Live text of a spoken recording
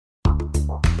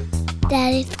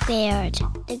That is Squared,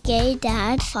 the Gay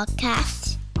Dad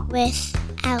podcast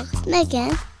with Alex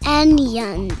Megan and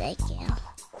Jan Megan.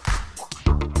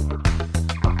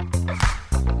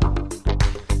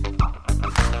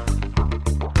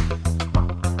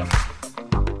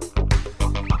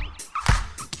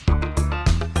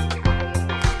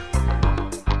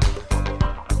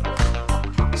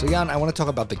 So, Jan, I want to talk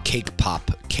about the cake pop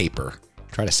caper.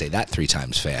 Try to say that 3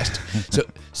 times fast.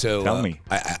 So Tell me.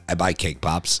 I buy cake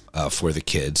pops for the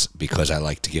kids because I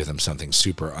like to give them something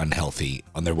super unhealthy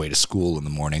on their way to school in the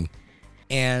morning.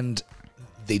 And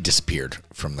they disappeared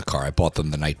from the car. I bought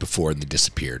them the night before and they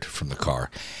disappeared from the car.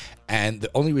 And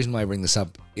the only reason why I bring this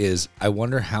up is I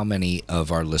wonder how many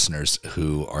of our listeners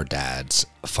who are dads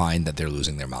find that they're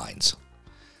losing their minds.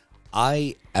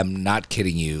 I am not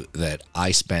kidding you that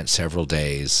I spent several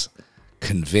days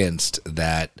convinced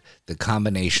that the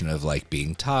combination of like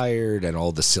being tired and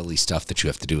all the silly stuff that you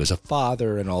have to do as a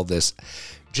father and all this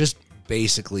just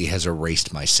basically has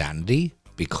erased my sanity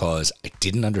because I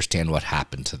didn't understand what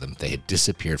happened to them. They had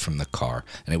disappeared from the car,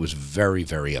 and it was very,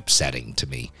 very upsetting to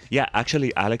me. Yeah,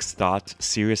 actually, Alex thought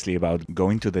seriously about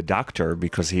going to the doctor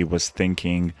because he was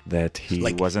thinking that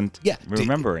he wasn't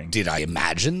remembering. Did I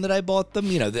imagine that I bought them?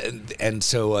 And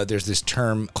so there's this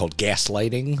term called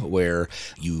gaslighting, where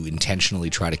you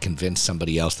intentionally try to convince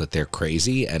somebody else that they're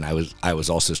crazy. And I was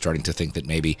also starting to think that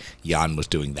maybe Jan was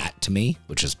doing that to me,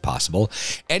 which is possible.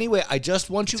 Anyway, I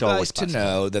just want you guys to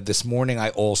know that this morning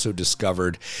I also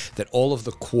discovered that all of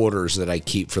the quarters that I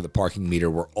keep for the parking meter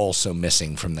were also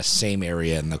missing from the same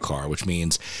area in the car, which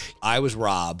means I was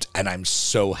robbed, and I'm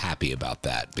so happy about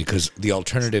that because the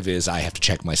alternative is I have to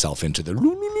check myself into the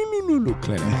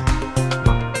clinic.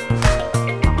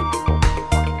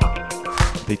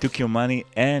 They took your money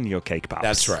and your cake pops.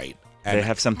 That's right. And they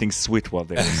have something sweet while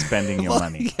they're spending your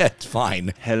money. Yeah, it's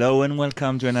fine. Hello and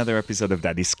welcome to another episode of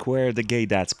Daddy Square, the Gay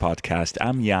Dads podcast.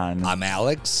 I'm Jan. I'm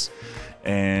Alex.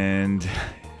 And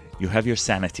you have your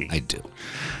sanity. I do.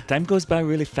 Time goes by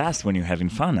really fast when you're having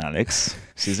fun, Alex.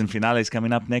 Season finale is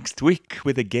coming up next week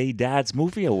with the Gay Dads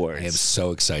Movie Awards. I am so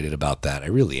excited about that. I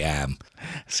really am.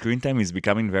 Screen time is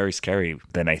becoming very scary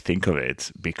when I think of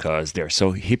it because they're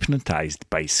so hypnotized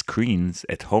by screens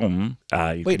at home.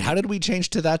 Wait, how did we change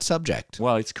to that subject?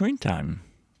 Well, it's screen time.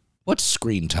 What's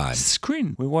screen time?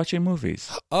 Screen. We're watching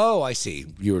movies. Oh, I see.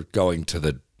 You were going to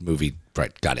the movie.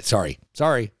 Right. Got it. Sorry.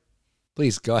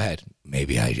 Please go ahead.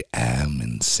 Maybe I am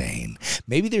insane.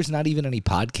 Maybe there's not even any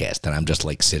podcast and I'm just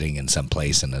like sitting in some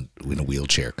place in a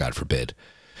wheelchair, God forbid.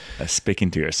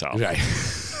 Speaking to yourself. Right.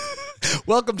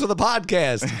 Welcome to the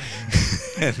podcast.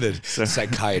 And the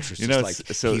psychiatrist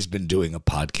he's been doing a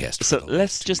podcast. So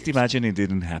let's just imagine it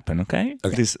didn't happen, okay?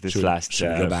 This last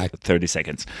 30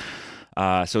 seconds.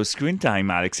 So screen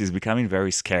time, Alex, is becoming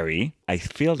very scary. I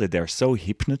feel that they're so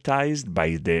hypnotized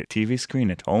by the TV screen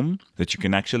at home that you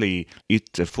can actually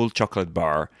eat a full chocolate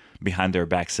bar behind their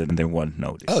backs and they won't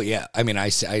notice. Oh, yeah. I mean,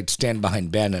 I'd stand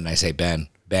behind Ben and I say, Ben.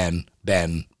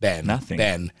 Nothing.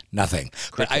 Ben, nothing.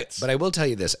 But I will tell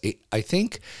you this. I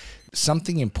think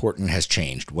something important has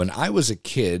changed. When I was a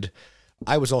kid,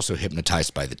 I was also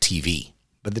hypnotized by the TV.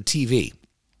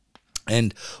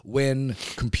 And when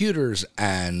computers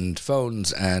and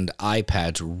phones and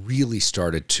iPads really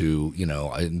started to,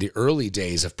 in the early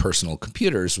days of personal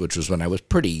computers, which was when I was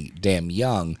pretty damn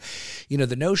young,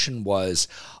 the notion was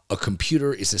a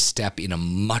computer is a step in a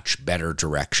much better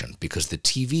direction because the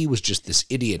TV was just this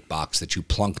idiot box that you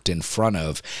plunked in front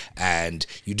of and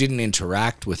you didn't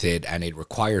interact with it and it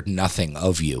required nothing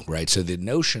of you, right? So the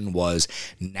notion was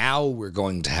now we're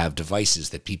going to have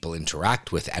devices that people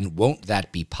interact with and won't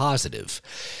that be positive?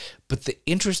 But the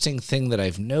interesting thing that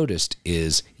I've noticed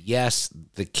is, yes,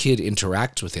 the kid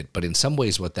interacts with it, but in some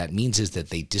ways what that means is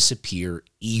that they disappear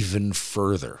even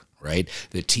further. Right?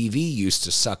 The TV used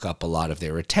to suck up a lot of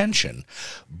their attention.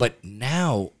 But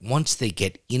now, once they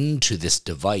get into this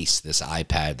device, this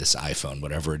iPad, this iPhone,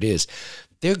 whatever it is,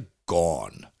 they're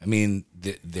gone. I mean,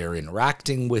 they're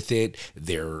interacting with it.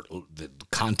 The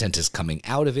content is coming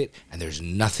out of it, and there's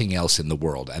nothing else in the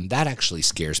world. And that actually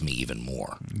scares me even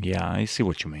more. Yeah, I see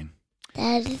what you mean.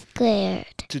 That is squared.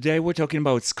 Today we're talking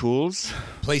about schools.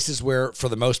 Places where, for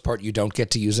the most part, you don't get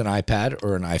to use an iPad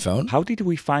or an iPhone. How did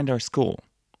we find our school?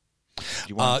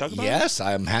 You want to talk about yes,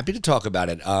 I'm happy to talk about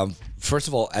it. First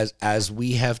of all, as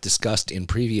we have discussed in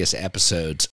previous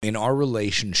episodes, in our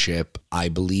relationship, I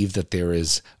believe that there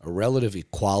is a relative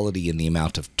equality in the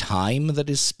amount of time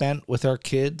that is spent with our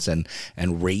kids and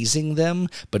raising them.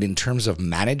 But in terms of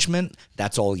management,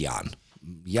 that's all Jan.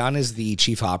 Jan is the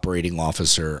chief operating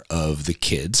officer of the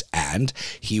kids, and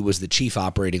he was the chief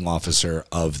operating officer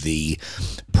of the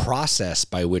process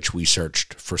by which we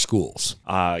searched for schools.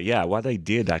 What I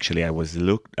did actually,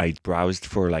 I browsed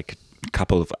for like a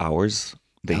couple of hours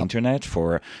the internet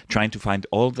for trying to find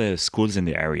all the schools in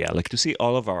the area, like to see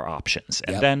all of our options.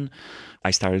 And then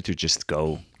I started to just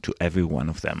go to every one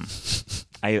of them.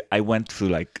 I went through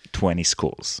like 20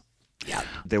 schools. Yeah.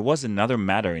 There was another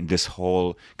matter in this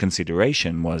whole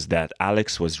consideration was that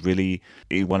Alex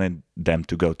he wanted them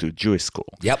to go to Jewish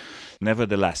school. Yep.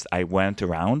 Nevertheless, I went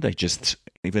around.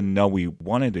 Even though we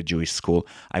wanted a Jewish school,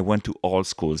 I went to all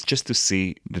schools just to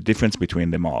see the difference between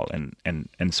them all and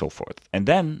so forth. And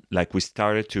then we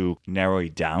started to narrow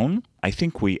it down. I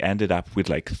think we ended up with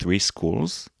 3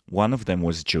 schools. One of them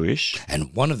was Jewish.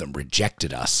 And one of them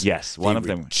rejected us. Yes, one of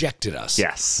them rejected us.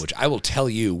 Yes. Which I will tell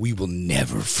you, we will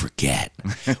never forget.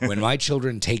 When my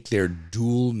children take their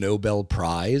dual Nobel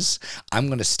Prize, I'm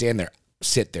going to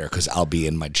sit there, because I'll be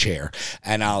in my chair,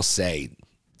 and I'll say,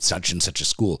 such and such a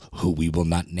school, who we will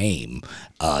not name,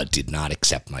 did not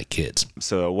accept my kids.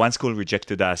 So one school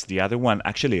rejected us. The other one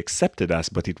actually accepted us,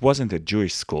 but it wasn't a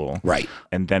Jewish school. Right.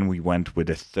 And then we went with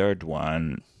a third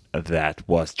one that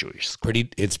was Jewish school.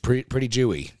 It's pretty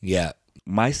Jewy, yeah.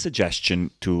 My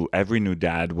suggestion to every new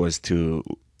dad was to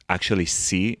actually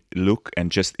look,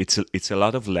 and just it's a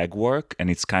lot of legwork, and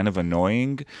it's kind of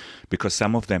annoying because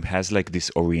some of them has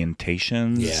these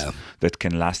orientations that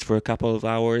can last for a couple of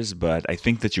hours. But I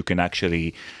think that you can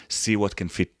actually see what can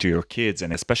fit to your kids,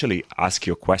 and especially ask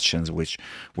your questions, which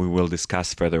we will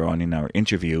discuss further on in our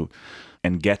interview,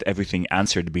 and get everything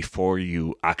answered before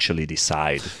you actually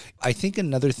decide. I think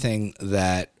another thing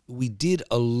that we did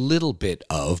a little bit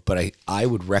of, but I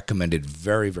would recommend it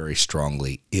very, very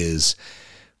strongly, is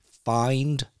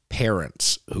find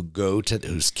parents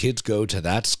whose kids go to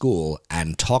that school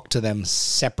and talk to them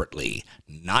separately,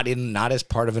 not as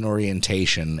part of an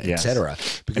orientation, etc.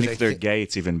 Because if they're gay,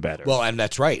 it's even better. Well, and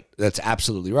that's right. That's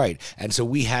absolutely right. And so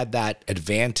we had that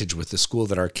advantage with the school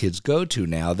that our kids go to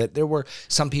now, that there were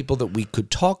some people that we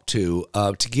could talk to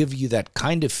give you that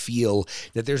kind of feel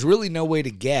that there's really no way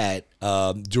to get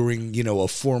during a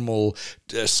formal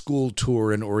school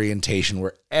tour and orientation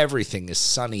where everything is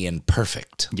sunny and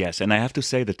perfect. Yes, and I have to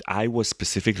say that I was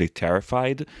specifically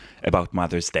terrified about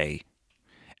Mother's Day.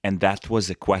 And that was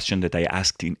a question that I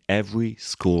asked in every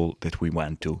school that we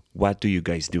went to. What do you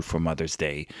guys do for Mother's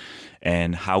Day?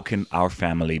 And how can our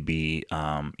family be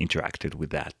interacted with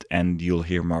that? And you'll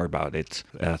hear more about it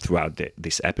throughout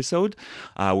this episode.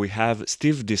 We have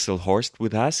Steve Disselhorst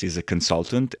with us. He's a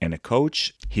consultant and a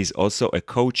coach. He's also a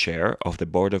co-chair of the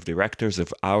board of directors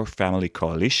of Our Family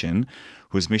Coalition,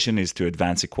 whose mission is to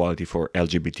advance equality for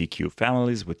LGBTQ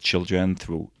families with children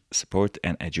through support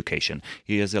and education.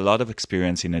 He has a lot of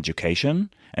experience in education,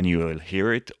 and you will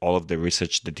hear it, all of the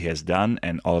research that he has done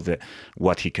and all of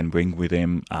what he can bring with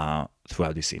him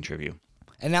throughout this interview.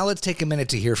 And now let's take a minute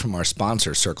to hear from our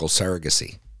sponsor, Circle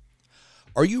Surrogacy.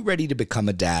 Are you ready to become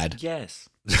a dad? Yes.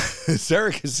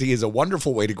 Surrogacy is a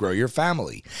wonderful way to grow your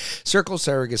family. Circle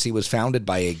Surrogacy was founded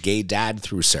by a gay dad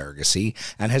through surrogacy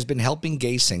and has been helping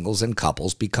gay singles and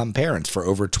couples become parents for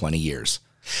over 20 years.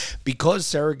 Because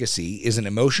surrogacy is an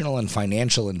emotional and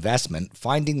financial investment,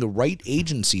 finding the right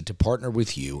agency to partner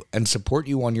with you and support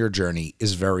you on your journey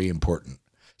is very important.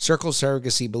 Circle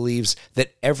Surrogacy believes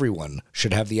that everyone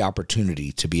should have the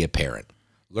opportunity to be a parent.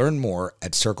 Learn more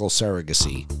at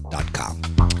circlesurrogacy.com.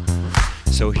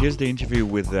 So here's the interview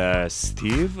with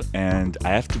Steve, and I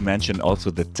have to mention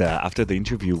also that after the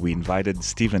interview, we invited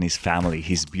Steve and his family,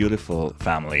 his beautiful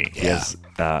family. He has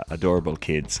adorable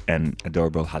kids and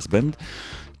adorable husband,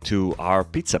 to our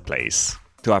pizza place,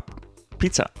 to our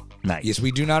pizza night. Yes, we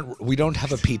don't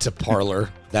have a pizza parlor.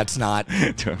 That's not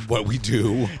what we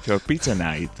do. To our pizza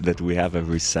night that we have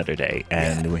every Saturday,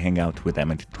 and we hang out with them,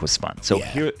 and it was fun. So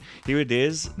here it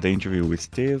is, the interview with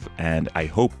Steve, and I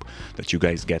hope that you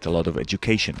guys get a lot of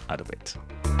education out of it.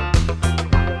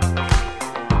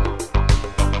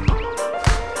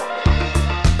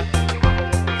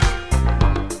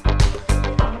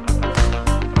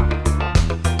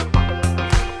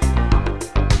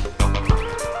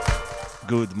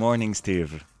 Good morning,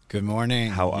 Steve. Good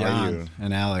morning. How are you?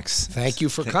 And Alex. Thank you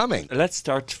for coming. Let's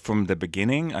start from the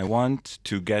beginning. I want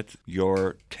to get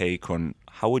your take on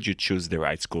how would you choose the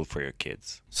right school for your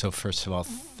kids? So first of all,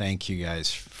 thank you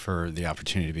guys for the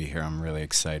opportunity to be here. I'm really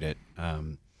excited.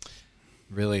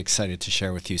 Really excited to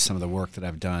share with you some of the work that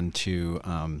I've done to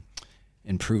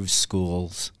improve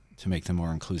schools, to make them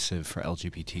more inclusive for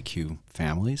LGBTQ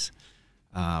families,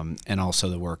 and also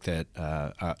the work that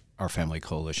our Family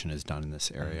Coalition has done in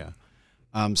this area.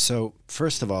 So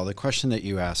first of all, the question that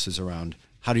you asked is around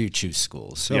how do you choose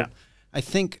schools? So I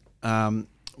think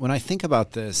when I think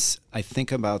about this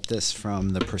from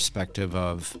the perspective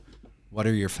of what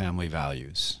are your family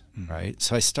values, right?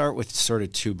 So I start with sort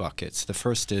of two buckets. The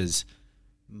first is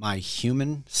my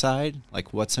human side,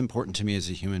 like what's important to me as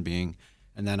a human being,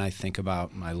 and then I think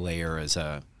about my layer as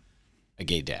a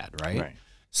gay dad, right?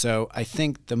 So I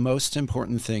think the most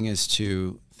important thing is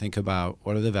to think about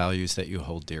what are the values that you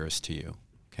hold dearest to you,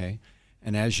 okay?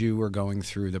 And as you were going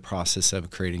through the process of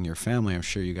creating your family, I'm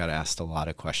sure you got asked a lot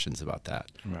of questions about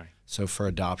that. Right. So for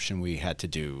adoption, we had to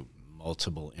do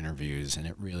multiple interviews, and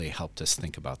it really helped us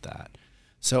think about that.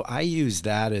 So I use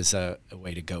that as a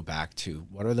way to go back to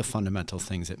what are the fundamental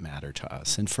things that matter to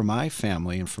us. And for my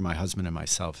family and for my husband and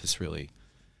myself, it's really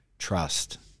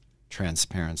trust,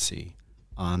 transparency,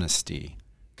 honesty,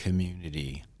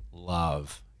 community,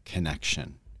 love,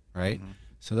 connection, right? Mm-hmm.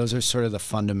 So those are sort of the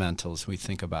fundamentals we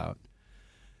think about.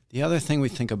 The other thing we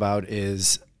think about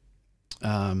is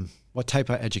what type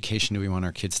of education do we want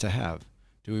our kids to have?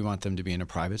 Do we want them to be in a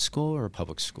private school or a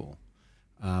public school?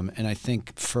 And I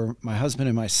think for my husband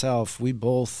and myself, we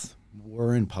both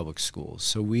were in public schools,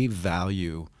 so we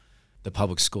value the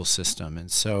public school system. And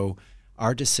so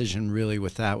our decision really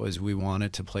with that was we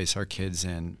wanted to place our kids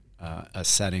in a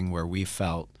setting where we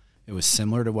felt it was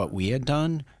similar to what we had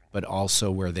done, but also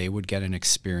where they would get an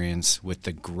experience with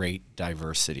the great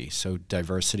diversity. So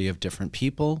diversity of different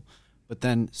people, but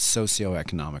then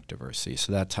socioeconomic diversity.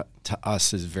 So that to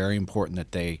us is very important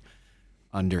that they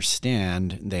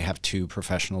understand. They have two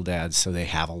professional dads, so they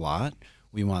have a lot.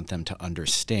 We want them to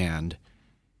understand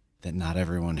that not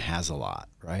everyone has a lot,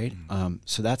 right? Mm-hmm.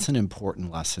 So that's an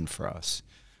important lesson for us.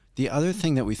 The other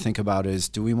thing that we think about is,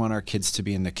 do we want our kids to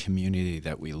be in the community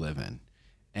that we live in?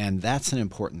 And that's an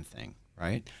important thing,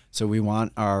 right? So we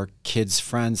want our kids'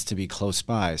 friends to be close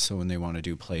by, so when they want to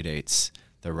do play dates,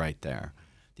 they're right there.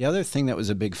 The other thing that was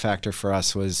a big factor for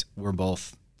us was we're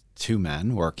both two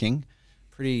men working,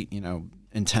 pretty,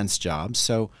 intense jobs.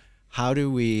 So how do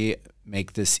we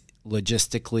make this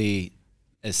logistically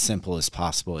as simple as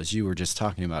possible? As you were just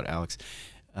talking about, Alex,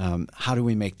 how do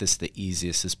we make this the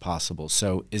easiest as possible?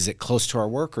 So is it close to our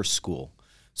work or school?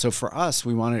 So for us,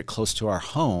 we wanted it close to our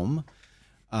home.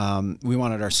 We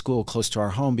wanted our school close to our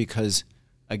home because,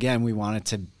 again, we wanted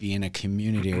to be in a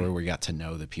community where we got to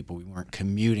know the people. We weren't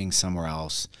commuting somewhere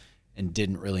else and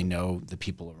didn't really know the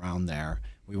people around there.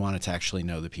 We wanted to actually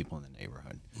know the people in the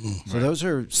neighborhood. So those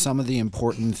are some of the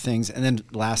important things. And then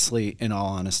lastly, in all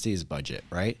honesty, is budget,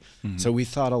 right? Mm-hmm. So we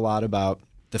thought a lot about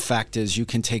the fact is you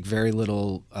can take very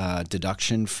little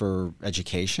deduction for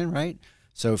education, right?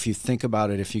 So if you think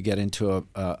about it, if you get into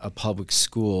a public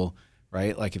school,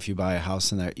 right, like if you buy a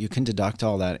house in there, you can deduct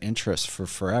all that interest for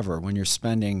forever. When you're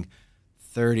spending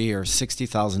 $30,000 or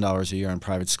 $60,000 a year on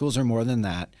private schools or more than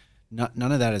that,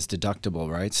 none of that is deductible,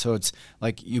 right? So it's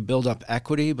like you build up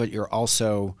equity, but you're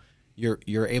also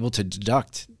you're able to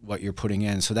deduct what you're putting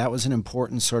in. So that was an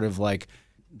important sort of like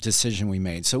decision we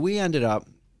made. So we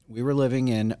were living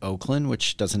in Oakland,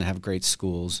 which doesn't have great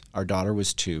schools. Our daughter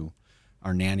was 2.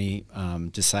 Our nanny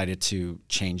decided to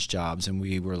change jobs, and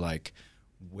we were like,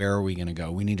 where are we going to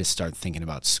go? We need to start thinking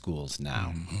about schools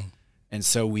now. Mm-hmm. And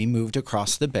so we moved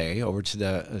across the bay over to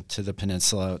the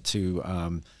peninsula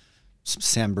to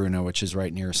San Bruno, which is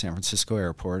right near San Francisco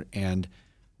Airport, and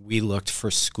we looked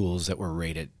for schools that were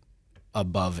rated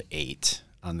above 8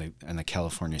 on the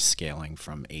California scaling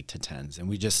from 8 to 10s, and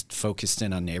we just focused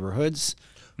in on neighborhoods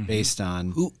based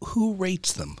on who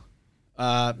rates them.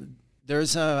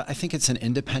 There's I think it's an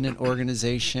independent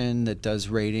organization that does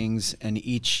ratings, and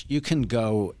you can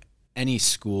go any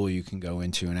school you can go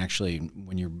into, and actually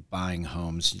when you're buying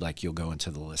homes, like you'll go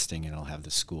into the listing and it'll have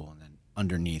the school, and then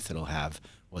underneath it'll have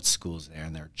what school's there,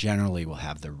 and there generally will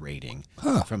have the rating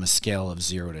from a scale of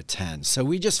 0 to 10. So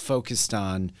we just focused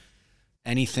on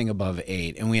anything above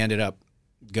 8, and we ended up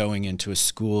going into a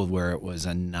school where it was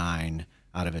a 9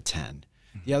 out of a 10.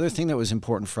 The other thing that was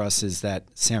important for us is that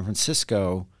San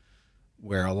Francisco,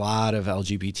 where a lot of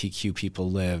LGBTQ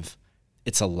people live,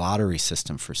 it's a lottery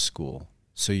system for school.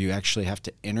 So you actually have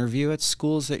to interview at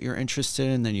schools that you're interested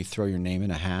in, then you throw your name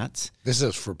in a hat. This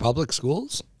is for public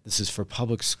schools? This is for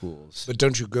public schools. But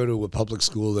don't you go to a public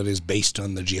school that is based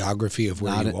on the geography of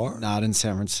where you are? Not in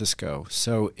San Francisco.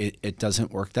 So it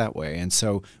doesn't work that way. And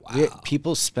so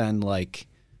people spend like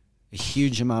a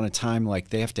huge amount of time, like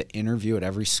they have to interview at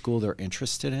every school they're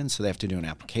interested in. So they have to do an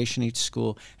application each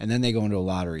school, and then they go into a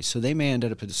lottery. So they may end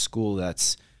up at a school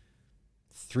that's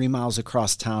 3 miles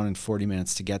across town and 40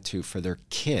 minutes to get to for their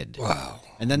kid. Wow.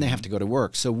 And then they have to go to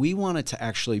work. So we wanted to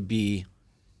actually be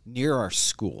near our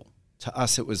school. To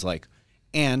us, it was like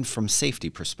and from safety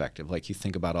perspective, like you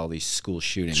think about all these school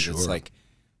shootings, Sure. it's like,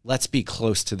 let's be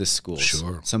close to the schools.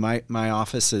 Sure. So my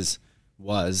office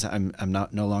I'm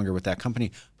not no longer with that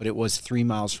company, but it was 3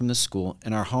 miles from the school,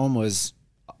 and our home was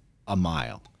a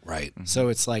mile. Right. So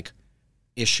it's like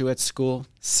issue at school,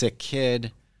 sick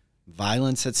kid,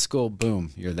 violence at school,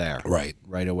 boom, you're there.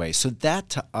 Right away. So that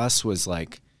to us was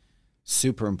like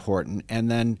super important.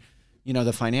 And then,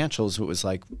 the financials, it was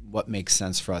like, what makes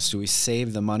sense for us? Do we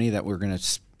save the money that we're going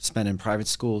to spend in private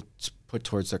school to put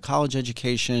towards their college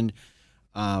education?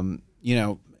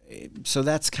 So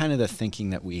that's kind of the thinking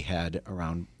that we had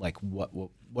around like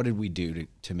what did we do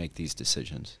to make these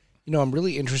decisions? I'm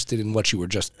really interested in what you were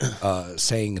just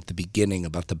saying at the beginning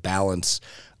about the balance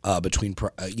between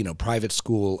private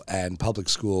school and public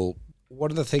school.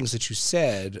 One of the things that you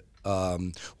said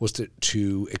was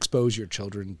to expose your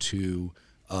children to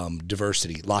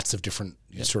diversity, lots of different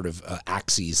sort of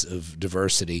axes of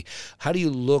diversity. How do you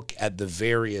look at the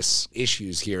various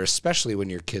issues here, especially when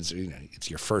your kids,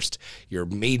 it's your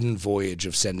maiden voyage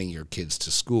of sending your kids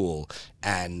to school,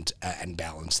 and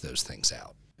balance those things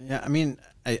out? Yeah, I mean,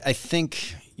 I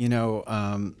think,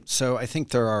 so I think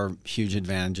there are huge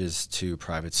advantages to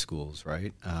private schools,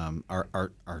 right?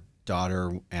 Our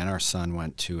daughter and our son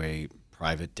went to a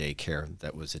private daycare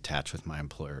that was attached with my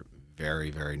employer.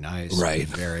 Very, very nice. Right.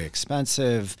 Very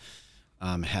expensive.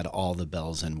 Had all the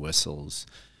bells and whistles.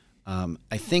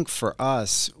 I think for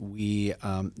us, the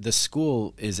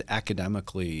school is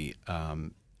academically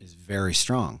is very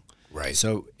strong. Right.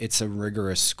 So it's a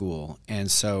rigorous school.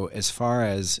 And so as far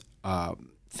as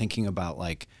thinking about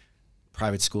like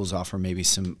private schools offer maybe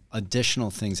some additional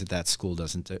things that school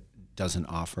doesn't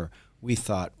offer, we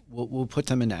thought we'll put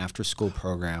them into after school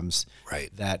programs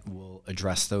that will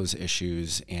address those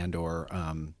issues and or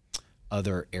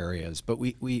other areas. But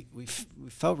we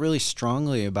felt really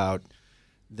strongly about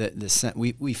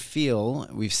we've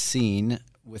seen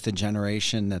with the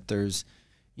generation that there's,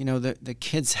 the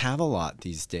kids have a lot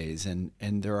these days, and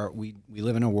we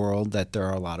live in a world that there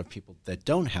are a lot of people that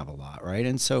don't have a lot, right?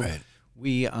 And so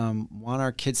we want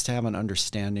our kids to have an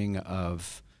understanding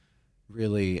of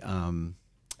really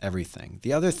everything.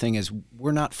 The other thing is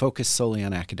we're not focused solely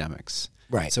on academics.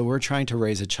 Right. So we're trying to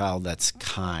raise a child that's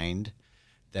kind,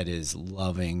 that is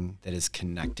loving, that is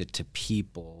connected to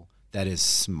people, that is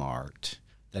smart,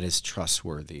 that is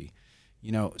trustworthy.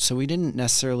 So we didn't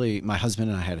necessarily, my husband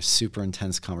and I had a super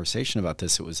intense conversation about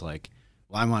this. It was like,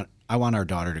 well, I want our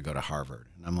daughter to go to Harvard.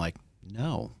 And I'm like,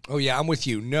 no. Oh, yeah, I'm with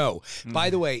you. No.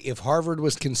 By the way, if Harvard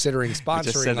was considering sponsoring us...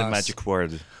 just said the magic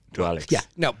word to Alex. Yeah,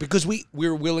 no, because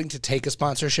we're willing to take a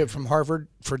sponsorship from Harvard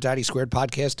for Daddy Squared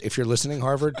podcast, if you're listening,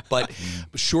 Harvard. But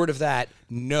short of that,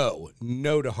 no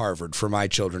to Harvard for my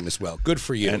children as well. Good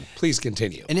for you. Please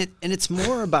continue. And it's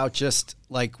more about just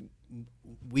like...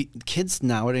 kids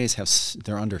nowadays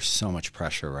they're under so much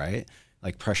pressure, right?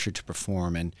 Like pressure to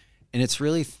perform, and it's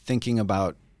really thinking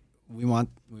about we want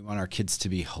our kids to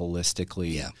be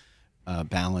holistically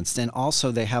balanced, and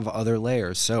also they have other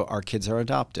layers. So our kids are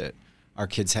adopted, our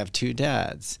kids have 2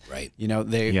 dads, right?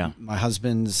 My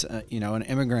husband's an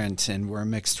immigrant, and we're a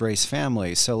mixed race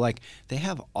family. So like they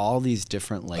have all these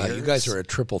different layers. You guys are a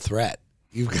triple threat.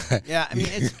 I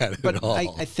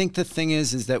think the thing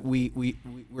is that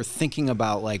we're thinking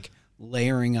about like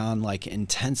layering on like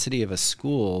intensity of a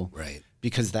school, right?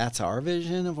 Because that's our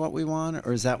vision of what we want,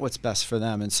 or is that what's best for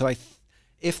them? And so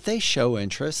if they show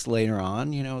interest later on,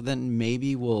 then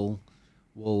maybe we'll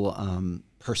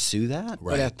pursue that.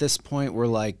 Right. But at this point, we're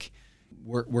like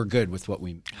we're good with what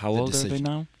we. How old are they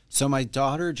now? So my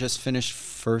daughter just finished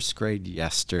first grade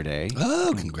yesterday.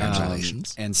 Oh,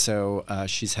 congratulations. And so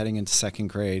she's heading into second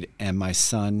grade, and my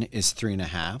son is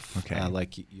 3.5. Okay.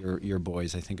 Like your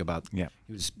boys, I think about, he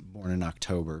was born in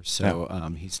October. So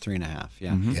he's 3.5,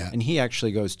 Mm-hmm. Yeah. And he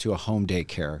actually goes to a home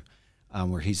daycare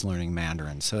where he's learning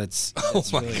Mandarin. So it's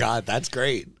my God, that's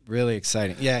great. Really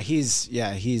exciting. Yeah,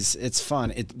 it's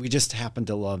fun. We just happened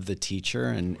to love the teacher,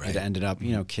 and it ended up,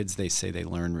 kids, they say they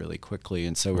learn really quickly.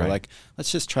 And so we're like, let's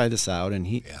just try this out. And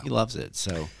he loves it.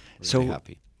 So we're really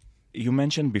happy. You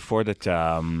mentioned before that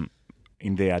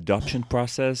in the adoption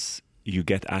process, you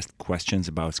get asked questions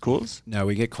about schools? No,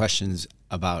 we get questions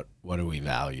about what do we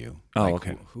value. Oh,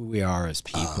 okay. Who we are as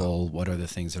people, what are the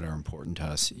things that are important to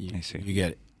us. I see. You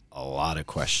get a lot of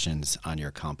questions on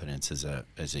your competence as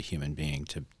a human being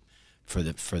for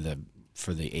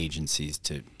the agencies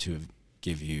to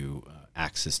give you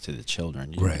access to the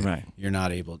children. Right. You're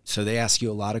not able. So they ask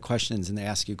you a lot of questions, and they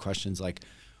ask you questions like,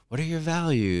 what are your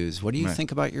values? What do you Right.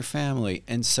 think about your family?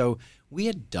 And so we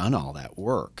had done all that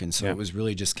work. And so it was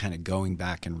really just kind of going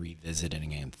back and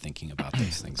revisiting and thinking about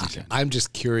those things again. I'm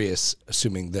just curious,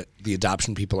 assuming that the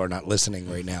adoption people are not listening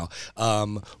right now,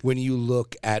 when you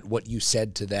look at what you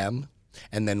said to them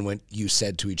and then what you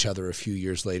said to each other a few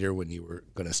years later when you were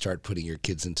going to start putting your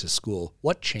kids into school,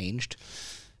 what changed?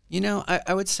 You know,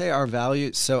 I would say our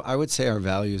values. So I would say our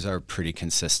values are pretty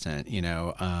consistent. You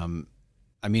know,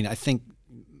 I mean, I think,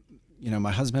 you know,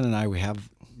 my husband and I, we have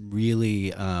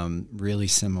really, really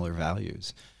similar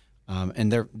values,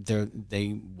 and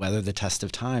they weather the test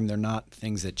of time. They're not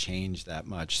things that change that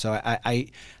much. So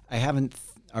I haven't.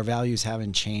 Our values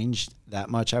haven't changed that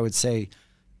much. I would say,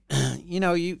 you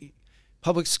know,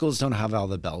 public schools don't have all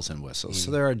the bells and whistles.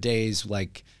 So there are days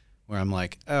like where I'm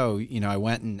like, oh, you know, I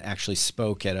went and actually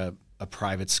spoke at a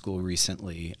private school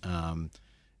recently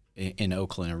in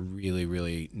Oakland, a really,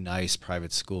 really nice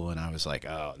private school. And I was like,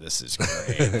 oh, this is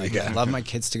great. Like, I love my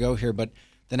kids to go here. But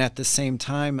then at the same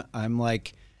time, I'm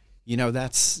like, you know,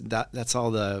 that's all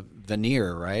the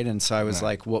veneer, right? And so I was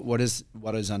like, what is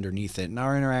underneath it? And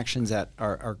our interactions at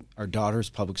our daughter's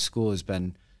public school has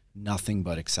been nothing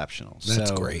but exceptional.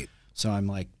 That's great. So I'm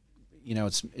like, you know,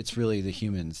 it's really the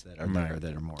humans that are there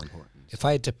that are more important. If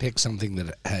I had to pick something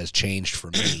that has changed for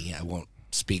me, I won't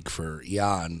speak for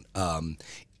Jan.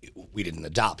 We didn't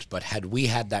adopt, but had we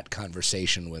had that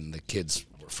conversation when the kids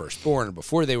were first born or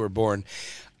before they were born,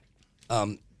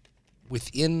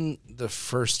 within the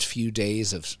first few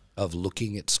days of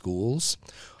looking at schools,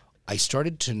 I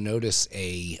started to notice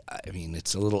I mean,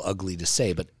 it's a little ugly to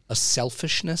say, but a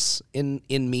selfishness in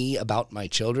me about my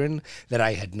children that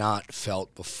I had not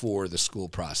felt before the school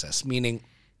process. Meaning,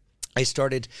 I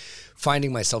started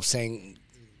finding myself saying,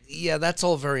 yeah, that's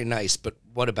all very nice, but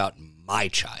what about my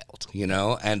child, you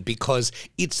know? And because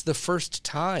it's the first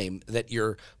time that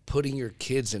you're putting your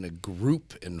kids in a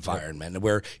group environment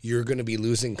where you're going to be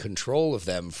losing control of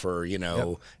them for, you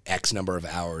know, X number of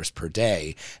hours per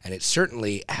day. And it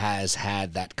certainly has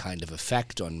had that kind of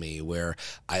effect on me where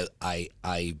I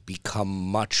become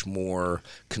much more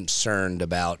concerned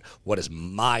about what is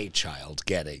my child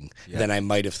getting than I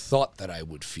might have thought that I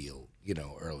would feel, you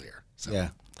know, earlier. So. Yeah.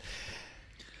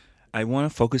 I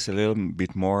want to focus a little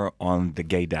bit more on the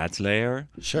gay dads layer.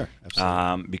 Sure,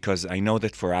 absolutely. Because I know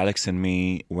that for Alex and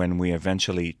me, when we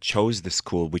eventually chose the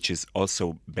school, which is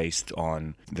also based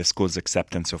on the school's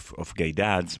acceptance of gay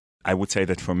dads, I would say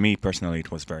that for me personally,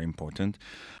 it was very important.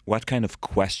 What kind of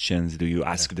questions do you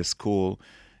ask the school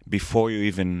before you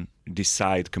even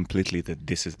decide completely that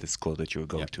this is the school that you will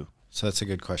go to? So that's a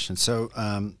good question. So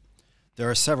there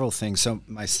are several things. So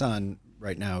my son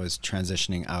right now is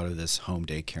transitioning out of this home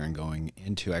daycare and going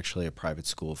into actually a private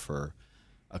school for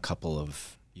a couple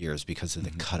of years because of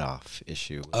the cutoff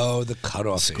issue. Oh, the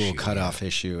cutoff school cutoff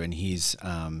issue. And he's,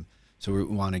 so we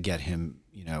want to get him,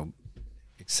 you know,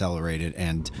 accelerated.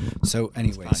 And so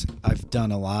anyways, I've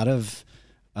done a lot of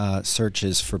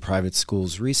searches for private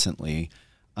schools recently.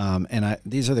 And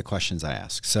these are the questions I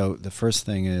ask. So the first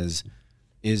thing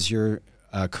is your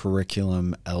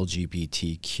curriculum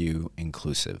LGBTQ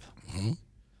inclusive? Mm-hmm.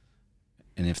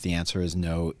 And if the answer is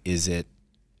no, is it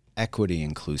equity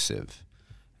inclusive?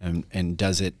 And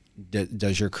does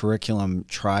your curriculum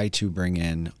try to bring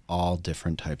in all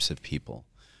different types of people?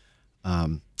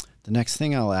 The next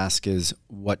thing I'll ask is,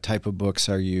 what type of books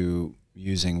are you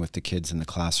using with the kids in the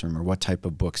classroom, or what type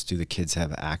of books do the kids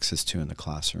have access to in the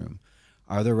classroom?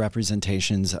 Are there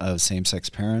representations of same-sex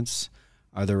parents?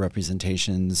 Are there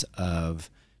representations of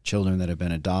children that have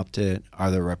been adopted? Are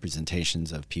there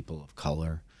representations of people of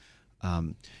color?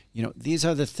 You know, these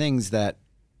are the things that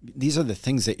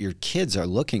your kids are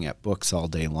looking at books all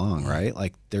day long, right?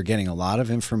 Like, they're getting a lot of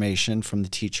information from the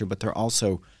teacher, but they're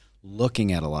also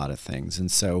looking at a lot of things.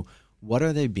 And so what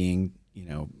are they being, you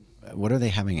know, what are they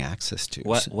having access to?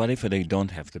 What if they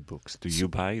don't have the books? Do you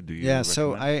buy? Do you recommend?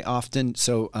 So I often,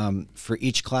 for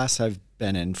each class I've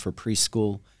been in, for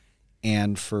preschool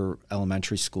and for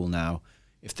elementary school now,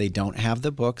 if they don't have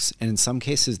the books, and in some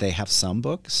cases they have some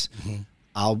books,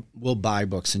 we'll buy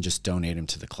books and just donate them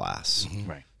to the class.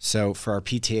 Right. So for our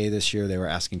PTA this year, they were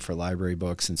asking for library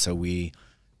books, and so we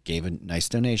gave a nice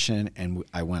donation, and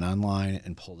I went online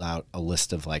and pulled out a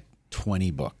list of like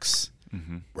 20 books.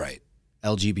 Right.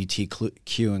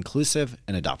 LGBTQ inclusive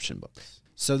and adoption books.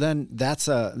 So then that's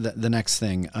the next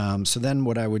thing. So then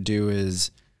what I would do is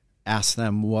ask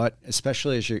them what,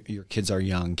 especially as your kids are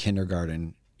young,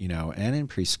 kindergarten, you know, and in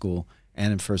preschool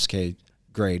and in first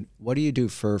grade, what do you do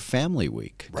for family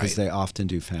week? Because they often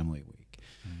do family week.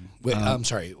 Wait, I'm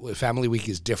sorry. Family Week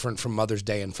is different from Mother's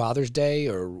Day and Father's Day,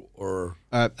 or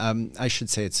I should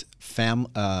say it's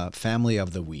Family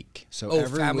of the Week. So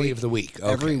Family of the Week.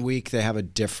 Okay. Every week they have a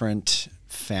different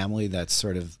family that's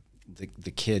sort of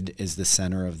the kid is the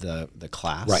center of the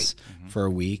class, right, for a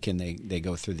week, and they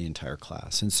go through the entire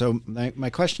class. And so my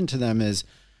question to them is,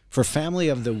 for Family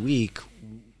of the Week,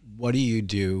 what do you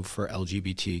do for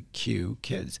LGBTQ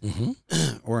kids?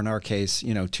 Or in our case,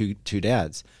 two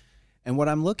dads. And what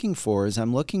I'm looking for is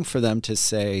I'm looking for them to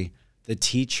say the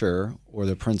teacher or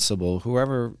the principal,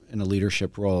 whoever in a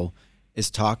leadership role, is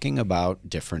talking about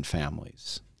different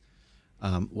families.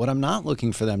 What I'm not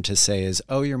looking for them to say is,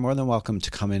 oh, you're more than welcome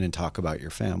to come in and talk about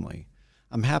your family.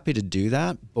 I'm happy to do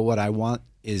that, but what I want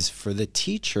is for the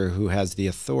teacher who has the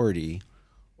authority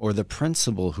or the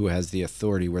principal who has the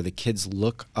authority where the kids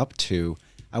look up to,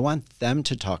 I want them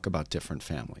to talk about different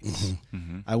families.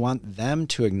 I want them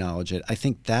to acknowledge it. I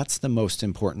think that's the most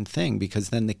important thing, because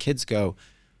then the kids go,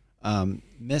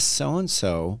 Miss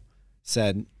So-and-so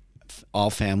said all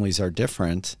families are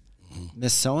different.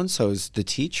 Miss So-and-so's the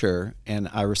teacher, and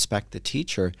I respect the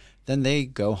teacher. Then they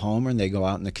go home and they go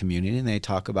out in the community and they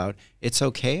talk about it's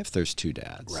okay if there's two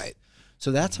dads. Right.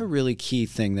 So that's a really key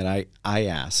thing that I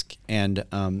ask. And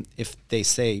if they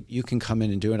say, you can come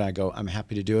in and do it, I go, I'm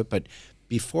happy to do it. But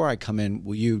before I come in,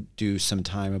 will you do some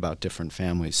time about different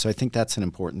families? So I think that's an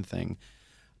important thing.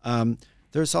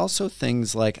 There's also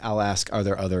things like I'll ask, are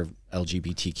there other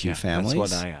LGBTQ families?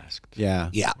 That's what I asked. Yeah.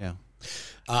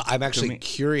 I'm actually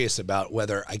curious about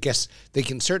whether, I guess they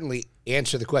can certainly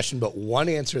answer the question, but one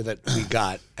answer that we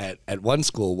got at one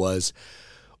school was,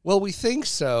 well, we think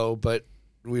so, but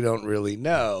we don't really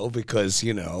know because,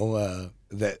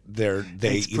 that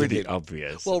it's pretty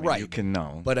obvious. Well, right. You can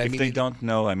know. But if they don't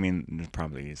know, it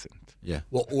probably isn't. Yeah.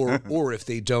 Well, or if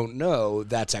they don't know,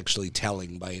 that's actually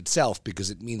telling by itself, because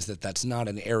it means that that's not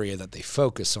an area that they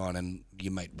focus on, and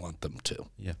you might want them to.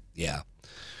 Yeah. Yeah.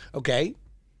 Okay.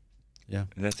 Yeah.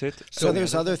 That's it. So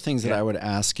there's other things that I would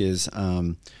ask is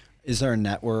there a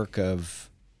network of,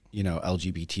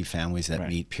 LGBT families that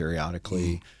meet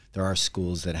periodically? There are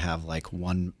schools that have like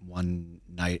one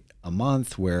night a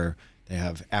month where they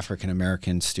have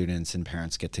African-American students and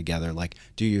parents get together. Like,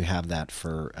 do you have that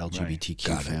for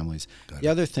LGBTQ families? The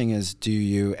other thing is, do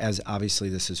you, as obviously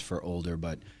this is for older,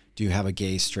 but do you have a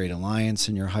gay straight alliance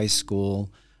in your high school?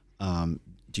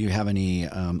 Do you have any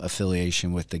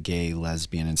affiliation with the gay,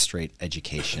 lesbian, and straight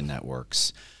education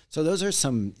networks? So those are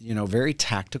some, very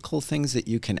tactical things that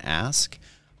you can ask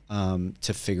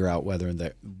to figure out whether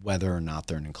or not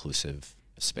they're an inclusive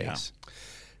space. Yeah.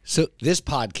 So this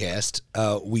podcast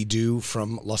we do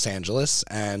from Los Angeles,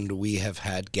 and we have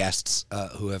had guests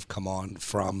who have come on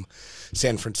from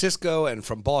San Francisco and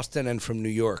from Boston and from New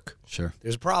York. Sure.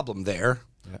 There's a problem there.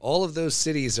 Yeah. All of those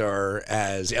cities are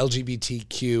as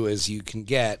LGBTQ as you can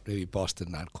get. Maybe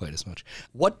Boston, not quite as much.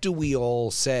 What do we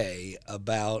all say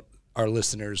about our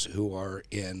listeners who are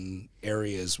in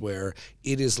areas where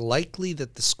it is likely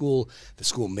that the school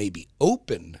may be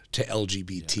open to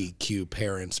LGBTQ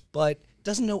parents, but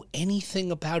doesn't know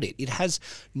anything about it? It has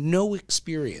no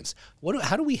experience.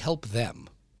 How do we help them?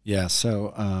 Yeah,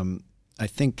 so I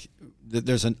think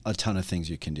there's a ton of things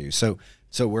you can do. So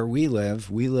where we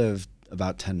live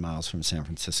about 10 miles from San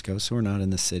Francisco, so we're not in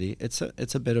the city. It's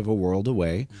a bit of a world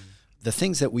away. The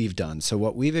things that we've done, so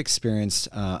what we've experienced,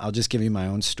 I'll just give you my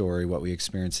own story, what we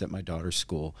experienced at my daughter's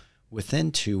school.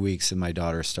 Within 2 weeks of my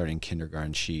daughter starting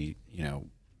kindergarten, she,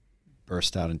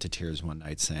 burst out into tears one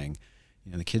night saying,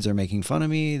 the kids are making fun of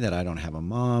me, that I don't have a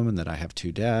mom and that I have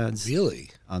two dads.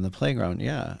 Really? On the playground,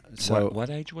 yeah. So what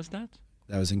age was that?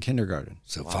 That was in kindergarten.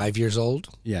 So 5 years old?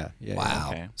 Yeah. Wow.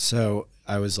 Okay. So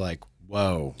I was like,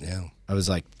 whoa. Yeah. I was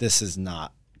like, this is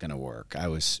not going to work. I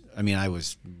was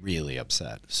really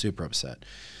upset, super upset.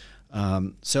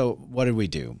 So what did we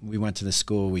do? We went to the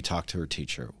school. We talked to her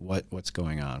teacher. What's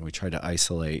going on? We tried to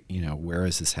isolate, where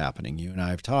is this happening? You and I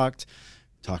have talked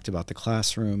about the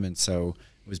classroom. And so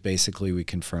it was basically, we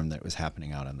confirmed that it was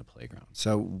happening out on the playground.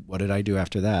 So what did I do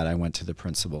after that? I went to the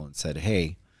principal and said,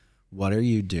 hey, what are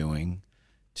you doing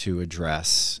to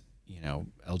address,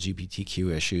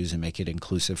 LGBTQ issues and make it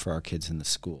inclusive for our kids in the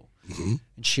school? Mm-hmm.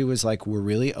 And she was like, we're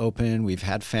really open. We've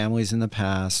had families in the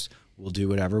past. We'll do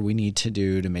whatever we need to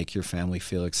do to make your family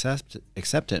feel accepted.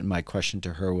 And my question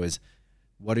to her was,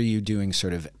 what are you doing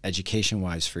sort of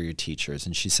education-wise for your teachers?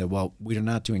 And she said, well, we're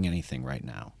not doing anything right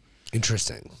now.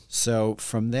 Interesting. So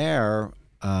from there,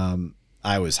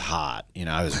 I was hot.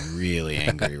 I was really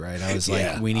angry, right? I was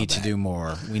like, we need to do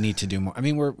more. We need to do more. I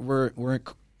mean, we're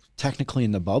technically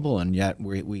in the bubble, and yet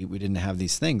we didn't have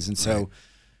these things. And so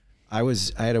I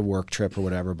had a work trip or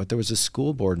whatever, but there was a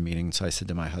school board meeting. So I said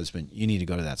to my husband, you need to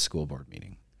go to that school board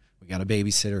meeting. We got a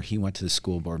babysitter. He went to the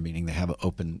school board meeting. They have an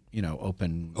open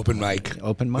mic.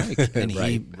 And Right.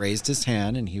 he raised his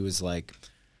hand and he was like,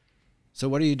 so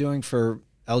what are you doing for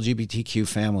LGBTQ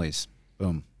families?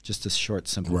 Boom. Just a short,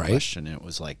 simple question. And it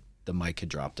was like the mic had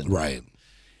dropped in. Right.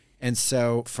 And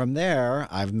so from there,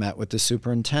 I've met with the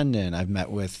superintendent. I've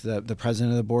met with the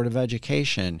president of the Board of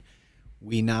Education.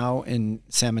 We now in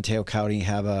San Mateo County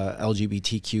have a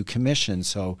LGBTQ commission,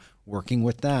 so working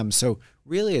with them. So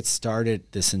really it started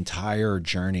this entire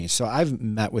journey. So I've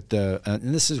met with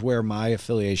and this is where my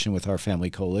affiliation with our Family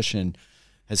Coalition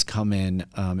has come in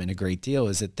a great deal,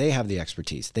 is that they have the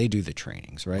expertise. They do the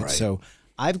trainings, right? So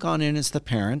I've gone in as the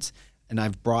parents, and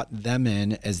I've brought them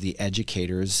in as the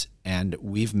educators, and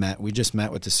we just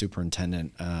met with the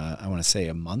superintendent, I want to say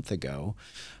a month ago,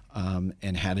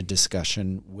 and had a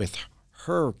discussion with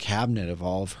her cabinet of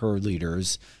all of her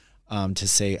leaders to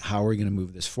say, how are we going to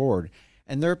move this forward?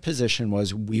 And their position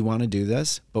was, we want to do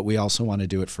this, but we also want to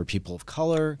do it for people of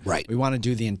color. Right. We want to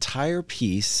do the entire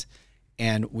piece,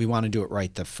 and we want to do it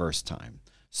right the first time.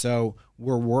 So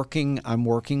I'm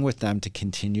working with them to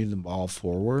continue the ball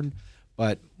forward.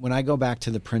 But when I go back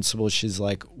to the principal, she's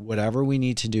like, whatever we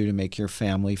need to do to make your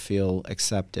family feel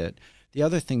accepted. The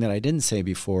other thing that I didn't say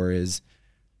before is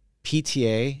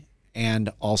PTA and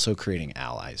also creating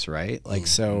allies, right? Like,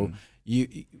 so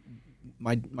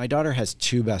my daughter has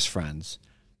two best friends.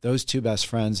 Those two best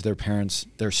friends, their parents,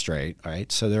 they're straight,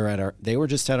 right? So they were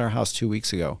just at our house 2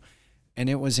 weeks ago, and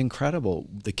it was incredible.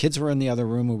 The kids were in the other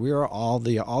room, and we were all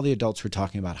the adults were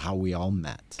talking about how we all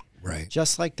met. Right.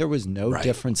 Just like there was no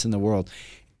difference in the world.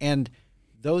 And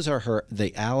those are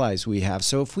the allies we have.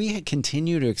 So if we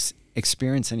continue to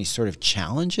experience any sort of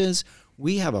challenges,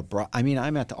 we have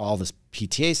I'm at all this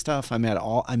PTA stuff.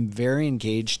 I'm very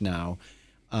engaged now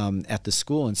at the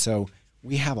school. And so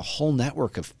we have a whole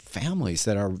network of families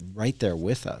that are right there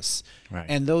with us. Right.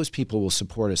 And those people will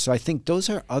support us. So I think those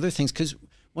are other things, because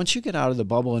once you get out of the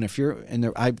bubble, and if you're in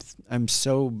there, I'm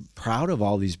so proud of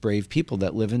all these brave people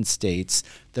that live in states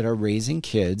that are raising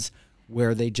kids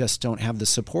where they just don't have the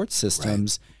support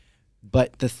systems. Right.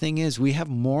 But the thing is, we have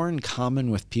more in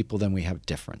common with people than we have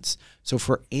difference. So if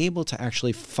we're able to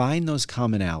actually find those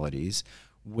commonalities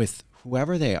with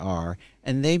whoever they are,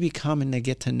 and they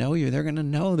get to know you, they're going to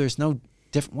know there's no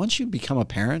different. Once you become a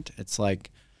parent, it's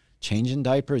like changing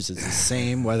diapers is the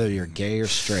same whether you're gay or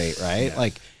straight, right? Yeah.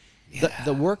 Like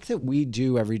the work that we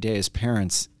do every day as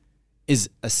parents is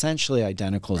essentially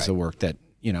identical as the work that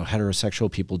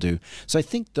heterosexual people do. So I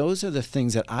think those are the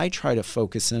things that I try to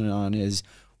focus in on, is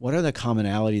what are the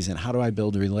commonalities and how do I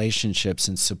build relationships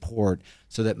and support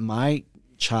so that my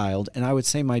child, and I would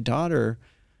say my daughter,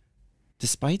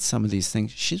 despite some of these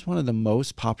things, she's one of the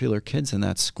most popular kids in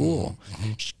that school.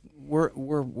 Mm-hmm.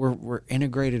 We're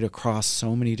integrated across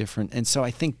so many different, and so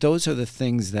I think those are the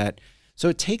things that. So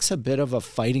it takes a bit of a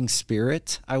fighting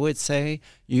spirit, I would say.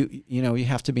 You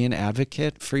have to be an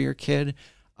advocate for your kid,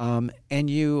 and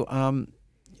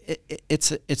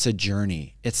it's a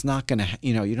journey. It's not gonna,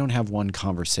 you don't have one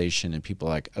conversation and people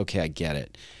are like, okay, I get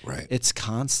it. Right. It's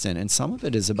constant, and some of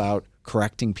it is about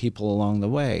correcting people along the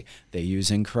way. They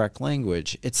use incorrect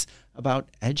language. It's about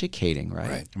educating,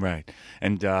 right? Right.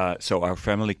 And so our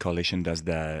Family Coalition does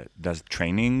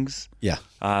trainings. Yeah.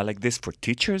 Like this for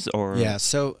teachers, or? Yeah.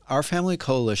 So our Family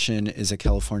Coalition is a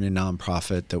California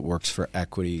nonprofit that works for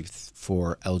equity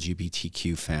for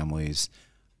LGBTQ families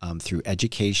through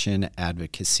education,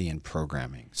 advocacy, and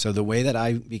programming. So the way that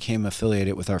I became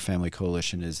affiliated with our Family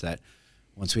Coalition is that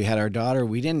once we had our daughter,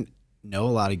 we didn't know a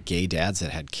lot of gay dads that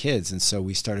had kids, and so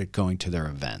we started going to their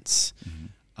events.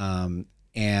 Mm-hmm.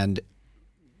 And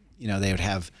they would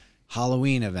have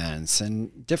Halloween events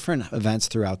and different events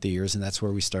throughout the years, and that's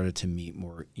where we started to meet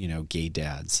more, gay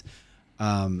dads.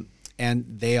 And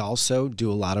they also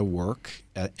do a lot of work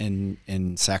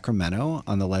in Sacramento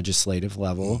on the legislative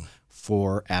level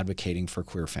for advocating for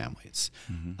queer families.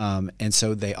 Mm-hmm. And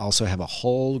so they also have a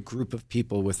whole group of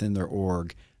people within their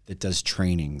org that does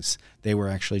trainings. They were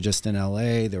actually just in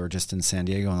LA, they were just in San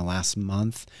Diego in the last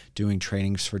month doing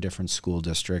trainings for different school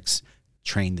districts,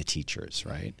 train the teachers,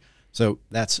 right? So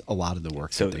that's a lot of the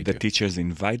work that they do. So the teachers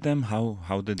invite them?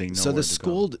 How do they know? So the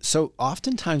school, so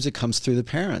oftentimes it comes through the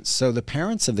parents. So the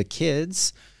parents of the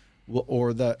kids,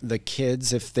 or the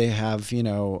kids, if they have,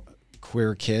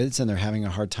 queer kids and they're having a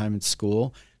hard time at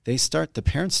school, the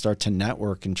parents start to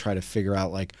network and try to figure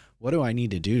out, like, what do I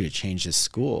need to do to change this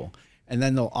school? And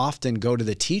then they'll often go to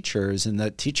the teachers, and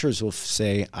the teachers will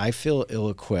say, I feel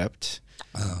ill-equipped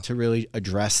to really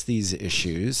address these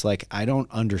issues. Like, I don't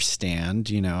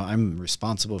understand, I'm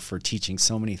responsible for teaching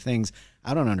so many things.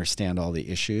 I don't understand all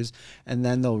the issues. And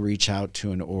then they'll reach out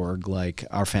to an org like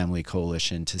our Family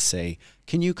Coalition to say,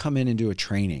 can you come in and do a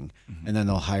training? And then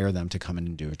they'll hire them to come in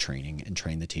and do a training and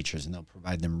train the teachers, and they'll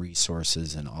provide them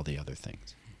resources and all the other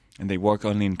things. And they work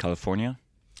only in California?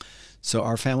 So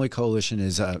our Family Coalition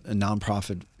is a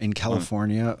nonprofit in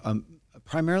California,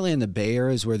 primarily in the Bay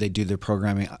Area is where they do their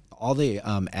programming. All the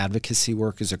advocacy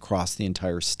work is across the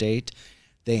entire state.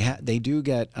 They do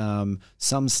get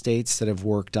some states that have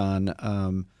worked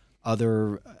on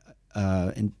other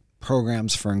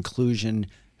programs for inclusion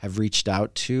have reached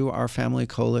out to our Family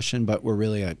Coalition, but we're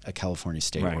really a California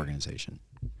state organization.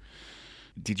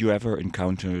 Did you ever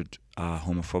encounter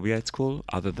homophobia at school,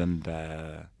 other than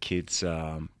the kids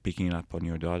picking up on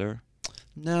your daughter?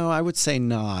 No, I would say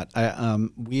not.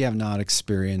 We have not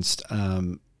experienced.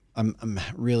 I'm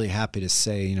really happy to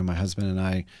say, my husband and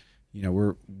I,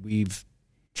 we've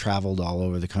traveled all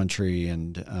over the country,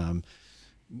 and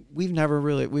we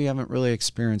haven't really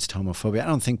experienced homophobia. I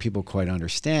don't think people quite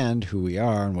understand who we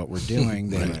are and what we're doing.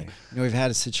 We've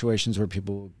had situations where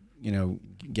people,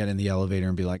 get in the elevator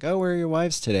and be like, "Oh, where are your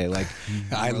wives today?" Like,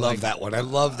 I love that one. I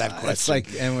love that question. It's like,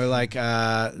 and we're like,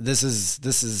 "This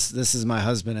is my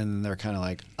husband," and they're kind of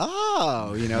like,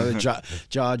 "Oh," the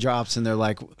jaw drops, and they're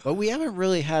like, "But we haven't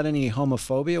really had any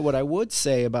homophobia." What I would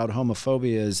say about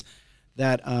homophobia is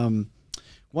that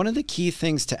one of the key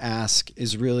things to ask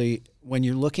is really, when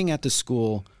you're looking at the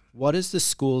school, what is the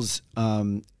school's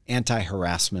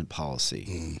anti-harassment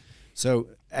policy? So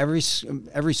every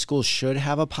school should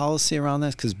have a policy around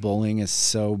this, because bullying is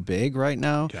so big right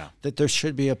now that there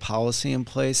should be a policy in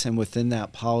place. And within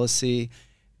that policy,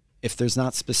 if there's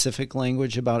not specific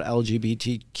language about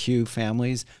LGBTQ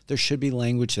families, there should be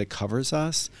language that covers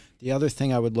us. The other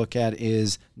thing I would look at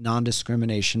is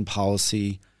non-discrimination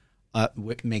policy.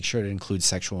 Make sure it includes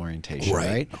sexual orientation,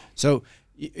 right? So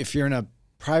if you're in a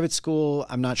private school,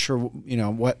 I'm not sure,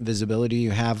 what visibility you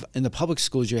have. In the public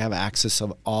schools, you have access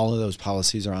of all of those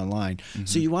policies are online.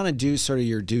 So you want to do sort of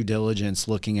your due diligence,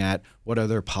 looking at what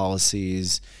other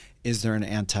policies, is there an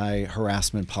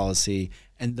anti-harassment policy?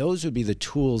 And those would be the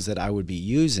tools that I would be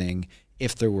using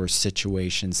if there were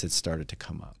situations that started to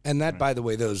come up. And that, by the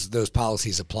way, those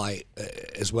policies apply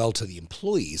as well to the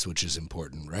employees, which is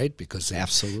important, right? Because it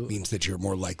absolutely means that you're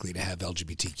more likely to have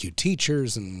LGBTQ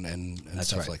teachers and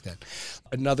stuff like that.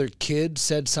 Another kid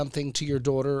said something to your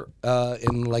daughter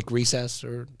in like recess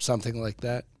or something like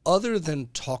that. Other than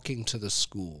talking to the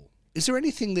school, is there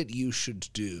anything that you should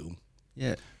do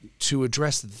to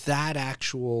address that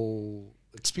actual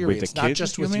experience, not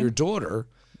just with your daughter,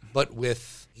 but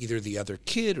with either the other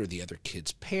kid or the other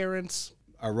kid's parents?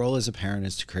 Our role as a parent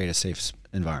is to create a safe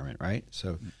environment, right?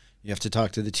 So you have to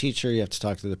talk to the teacher, you have to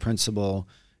talk to the principal,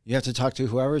 you have to talk to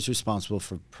whoever is responsible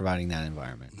for providing that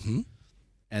environment.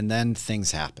 And then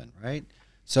things happen, right?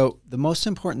 So the most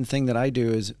important thing that I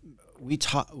do is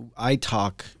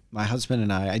my husband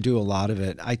and I do a lot of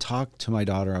it. I talk to my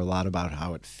daughter a lot about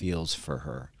how it feels for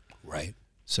her. Right.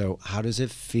 So how does it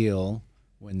feel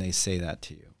when they say that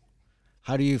to you?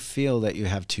 How do you feel that you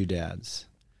have two dads?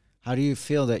 How do you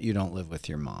feel that you don't live with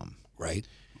your mom? Right.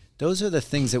 Those are the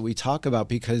things that we talk about,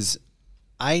 because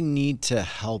I need to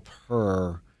help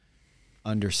her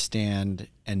understand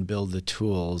and build the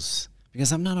tools,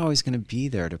 because I'm not always going to be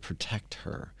there to protect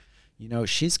her.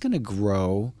 She's going to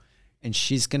grow and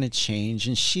she's going to change,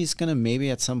 and she's going to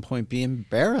maybe at some point be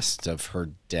embarrassed of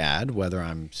her dad, whether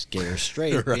I'm gay or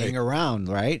straight, being around,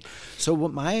 right? So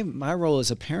what my role as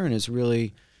a parent is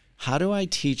really, how do I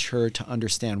teach her to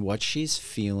understand what she's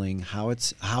feeling, how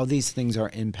these things are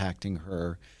impacting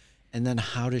her, and then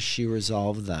how does she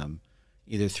resolve them,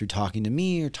 either through talking to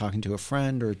me or talking to a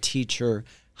friend or a teacher?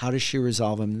 How does she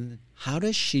resolve them? How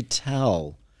does she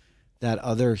tell that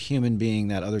other human being,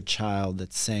 that other child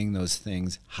that's saying those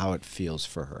things, how it feels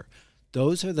for her?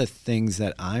 Those are the things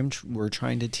that we're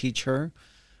trying to teach her.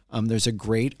 There's a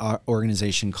great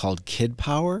organization called Kid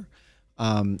Power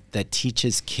that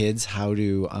teaches kids how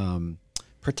to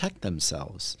protect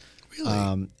themselves.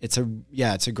 Really? It's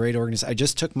a great organization. I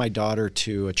just took my daughter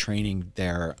to a training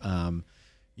there.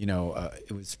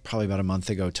 It was probably about a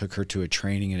month ago, took her to a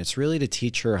training, and it's really to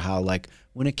teach her how, like,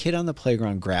 when a kid on the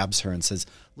playground grabs her and says,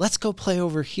 "Let's go play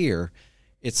over here,"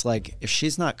 it's like, if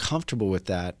she's not comfortable with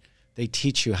that, they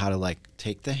teach you how to, like,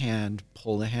 take the hand,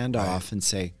 pull the hand off, and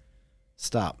say,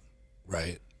 "Stop."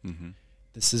 Right.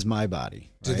 This is my body.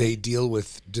 Right? Do they deal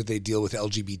with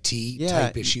LGBT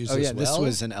type issues as well? This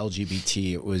was an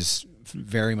LGBT. It was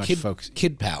very much focused.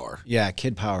 Kid power. Yeah,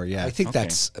 kid power. Yeah, I think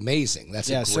that's amazing. That's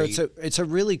a great. So it's a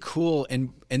really cool.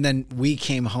 And then we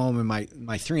came home, and my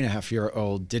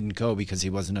 3.5-year-old didn't go because he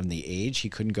wasn't of the age. He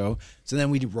couldn't go. So then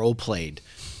we role played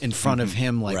in front of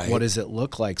him, like, what does it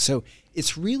look like? So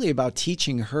it's really about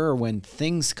teaching her when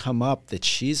things come up that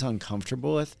she's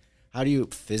uncomfortable with. How do you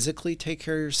physically take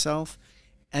care of yourself?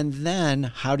 And then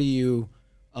how do you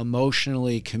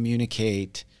emotionally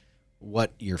communicate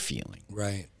what you're feeling?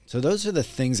 Right. So those are the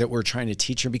things that we're trying to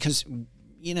teach her, because,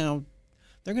 you know,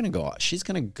 they're going to go out. She's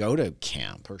going to go to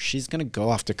camp, or she's going to go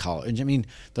off to college. I mean,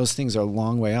 those things are a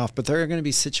long way off, but there are going to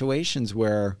be situations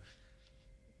where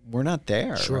we're not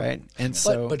there, right? And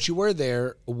but you were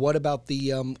there. What about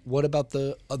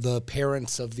the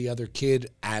parents of the other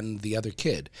kid and the other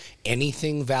kid?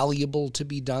 Anything valuable to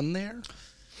be done there?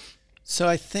 So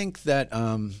I think that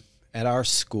at our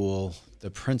school,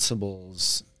 the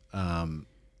principals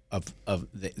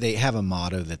they have a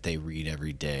motto that they read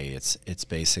every day. It's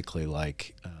basically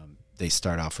like they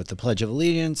start off with the Pledge of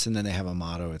Allegiance, and then they have a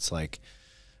motto. It's like,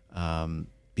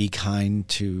 be kind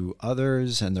to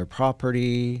others and their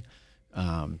property,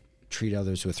 treat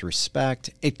others with respect.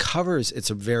 It's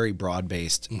a very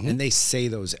broad-based, and they say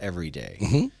those every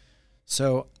day.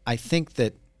 So I think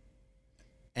that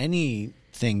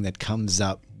anything that comes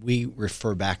up, we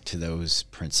refer back to those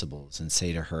principles and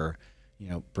say to her, you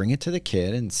know, bring it to the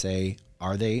kid and say,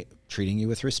 are they treating you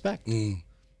with respect? The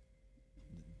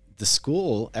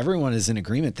school, everyone is in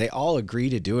agreement. They all agree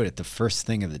to do it at the first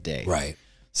thing of the day. Right.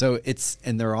 So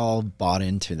and they're all bought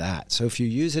into that. So if you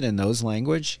use it in those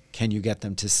language, can you get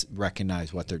them to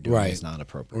recognize what they're doing is not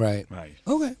appropriate? Right.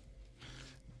 Okay.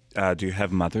 Do you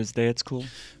have Mother's Day at school?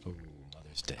 Ooh,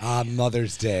 Mother's Day.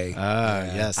 Mother's Day.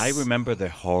 Yes. I remember the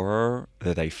horror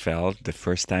that I felt the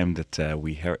first time that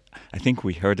we heard. I think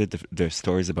we heard the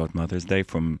stories about Mother's Day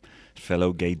from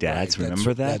fellow gay dads. Right,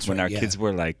 remember that? that's when right, our kids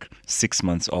were like 6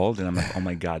 months old, and I'm like, oh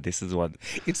my God, this is what.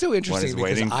 It's so interesting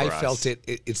because I us. felt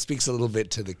it speaks a little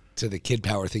bit to the kid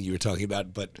power thing you were talking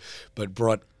about, but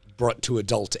brought to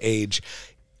adult age.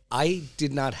 I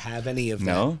did not have any of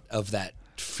that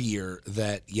fear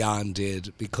that Jan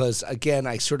did, because again,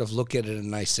 I sort of look at it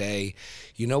and I say,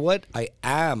 you know what? I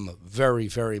am very,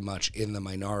 very much in the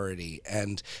minority,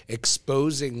 and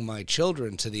exposing my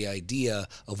children to the idea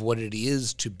of what it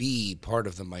is to be part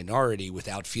of the minority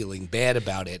without feeling bad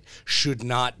about it should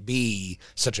not be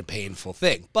such a painful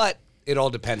thing. But it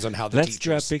all depends on how the Let's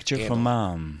draw a teachers picture handle for it.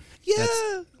 Mom. Yeah,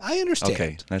 I understand.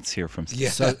 Okay, let's hear from. Yeah.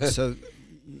 So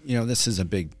you know, this is a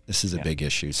big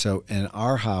issue. So in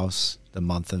our house, the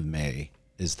month of May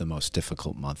is the most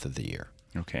difficult month of the year.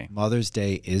 Okay. Mother's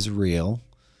Day is real.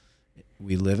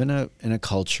 We live in a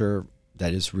culture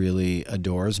that is really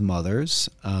adores mothers.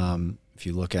 If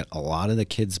you look at a lot of the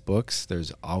kids' books,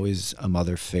 there's always a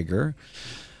mother figure.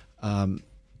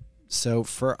 So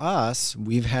for us,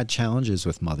 we've had challenges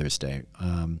with Mother's Day.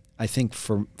 I think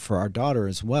for our daughter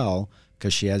as well,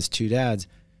 because she has two dads,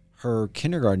 her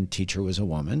kindergarten teacher was a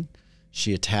woman.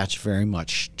 She attached very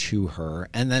much to her.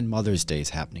 And then Mother's Day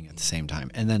is happening at the same time.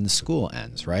 And then the school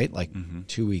ends, right? Like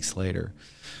 2 weeks later.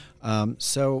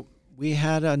 So we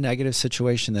had a negative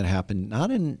situation that happened,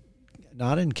 not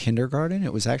in kindergarten.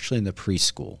 It was actually in the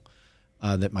preschool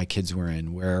that my kids were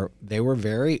in, where they were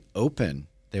very open.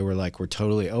 They were like, we're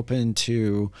totally open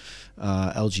to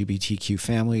LGBTQ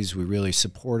families. We're really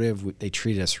supportive. They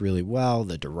treated us really well.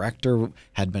 The director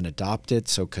had been adopted,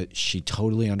 so she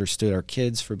totally understood our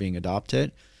kids for being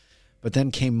adopted. But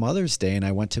then came Mother's Day, and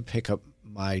I went to pick up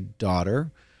my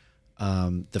daughter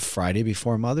the Friday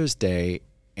before Mother's Day,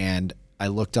 and I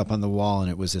looked up on the wall,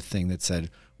 and it was a thing that said,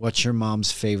 what's your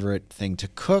mom's favorite thing to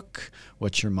cook?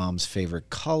 What's your mom's favorite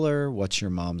color? What's your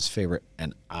mom's favorite?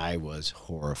 And I was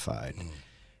horrified.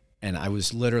 And I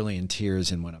was literally in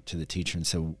tears and went up to the teacher and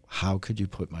said, how could you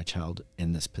put my child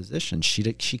in this position? She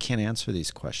can't answer these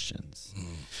questions.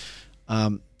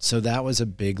 So that was a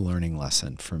big learning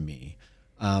lesson for me.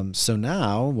 So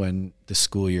now when the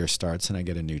school year starts and I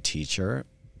get a new teacher,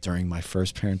 during my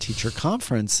first parent-teacher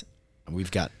conference, we've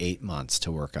got 8 months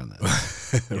to work on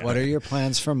this. What are your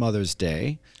plans for Mother's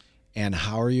Day? And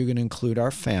how are you going to include our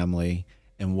family?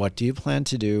 And what do you plan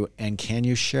to do? And can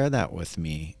you share that with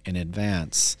me in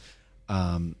advance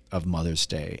of Mother's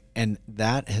Day? And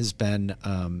that has been,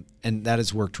 and that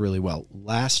has worked really well.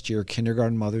 Last year,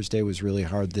 kindergarten Mother's Day was really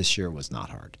hard. This year was not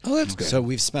hard. Oh, that's good. So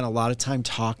we've spent a lot of time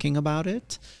talking about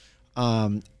it.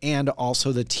 And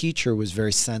also the teacher was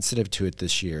very sensitive to it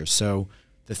this year. So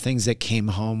the things that came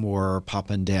home were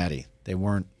Papa and Daddy. They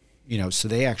weren't, so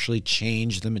they actually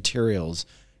changed the materials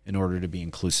in order to be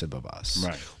inclusive of us.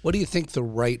 Right. What do you think the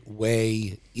right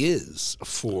way is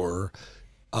for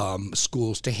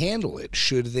schools to handle it?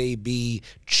 Should they be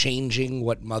changing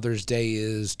what Mother's Day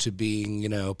is to being,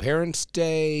 Parents'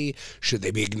 Day? Should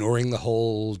they be ignoring the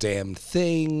whole damn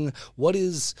thing? What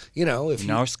is, if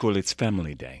in our school, it's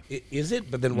Family Day. Is it?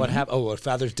 But then what happens? Oh, at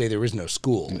Father's Day, there is no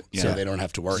school, so they don't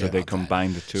have to worry about that. So they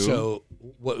combine the two. So,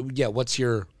 what's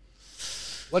your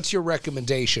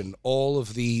recommendation? All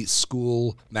of the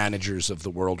school managers of the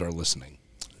world are listening.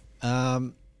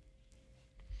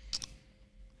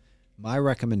 My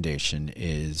recommendation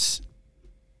is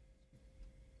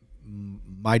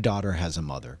my daughter has a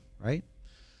mother, right?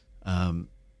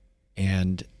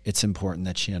 And it's important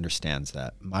that she understands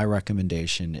that. My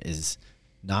recommendation is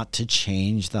not to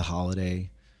change the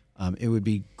holiday. It would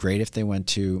be great if they went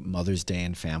to Mother's Day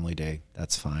and Family Day.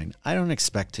 That's fine. I don't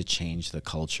expect to change the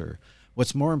culture.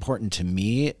 What's more important to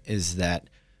me is that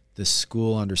the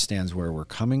school understands where we're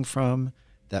coming from,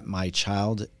 that my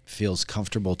child feels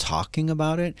comfortable talking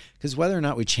about it. Because whether or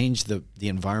not we change the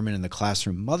environment in the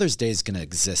classroom, Mother's Day is going to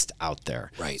exist out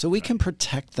there. Right. So we can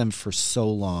protect them for so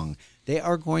long. They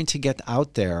are going to get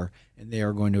out there and they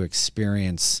are going to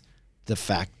experience the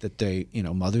fact that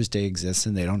Mother's Day exists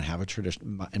and they don't have a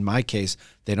tradition. In my case,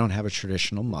 they don't have a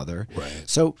traditional mother. Right.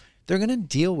 So they're going to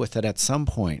deal with it at some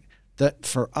point. That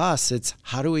for us, it's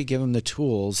how do we give them the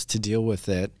tools to deal with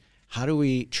it? How do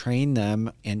we train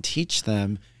them and teach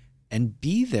them and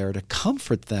be there to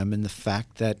comfort them in the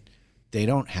fact that they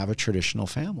don't have a traditional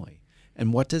family?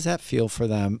 And what does that feel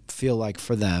like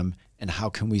for them? And how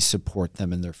can we support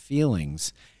them in their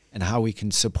feelings? And how we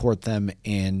can support them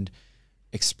in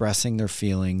expressing their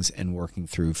feelings and working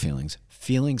through feelings.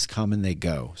 Feelings come and they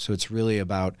go. So it's really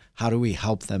about how do we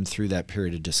help them through that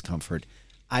period of discomfort.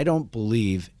 I don't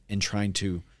believe in trying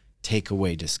to take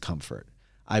away discomfort.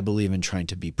 I believe in trying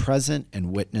to be present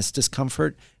and witness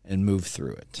discomfort and move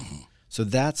through it. So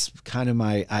that's kind of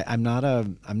I'm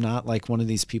not like one of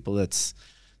these people that's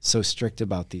so strict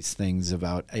about these things.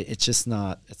 It's just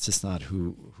not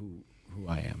who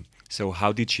I am. So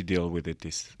how did she deal with it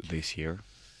this year?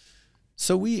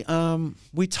 So we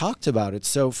talked about it.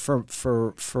 So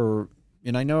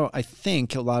and I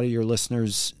think a lot of your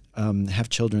listeners have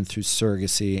children through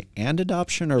surrogacy and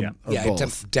adoption, or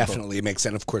both? It definitely makes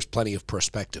sense. Of course, plenty of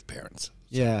prospective parents.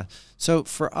 Yeah. So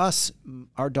for us,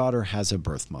 our daughter has a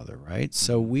birth mother, right?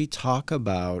 So we talk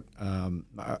about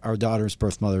our daughter's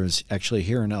birth mother is actually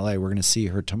here in LA. We're going to see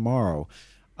her tomorrow.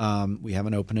 We have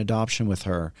an open adoption with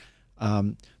her.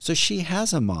 So she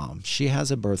has a mom. She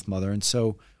has a birth mother. And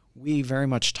so we very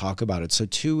much talk about it. So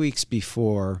 2 weeks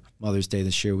before Mother's Day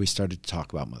this year, we started to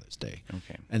talk about Mother's Day.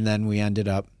 Okay. And then we ended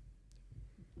up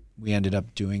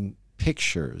doing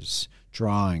pictures,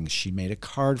 drawings. She made a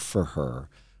card for her.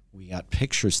 We got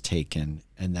pictures taken,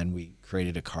 and then we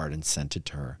created a card and sent it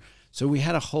to her. So we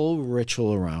had a whole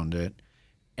ritual around it.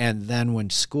 And then when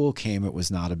school came, it was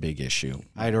not a big issue.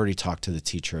 I'd already talked to the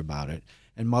teacher about it.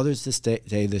 And Mother's Day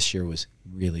this year was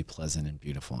really pleasant and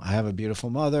beautiful. I have a beautiful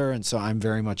mother, and so I'm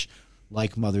very much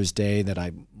like Mother's Day, that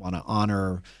I want to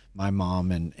honor my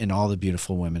mom and all the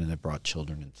beautiful women that brought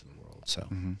children into the world. So,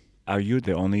 Are you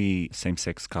the only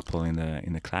same-sex couple in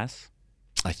the class?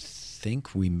 I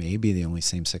think we may be the only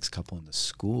same-sex couple in the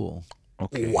school.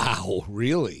 Okay. Wow,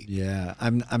 really? Yeah,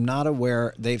 I'm not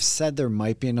aware. They've said there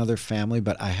might be another family,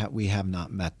 but we have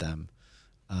not met them.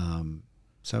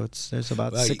 So there's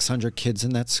about 600 kids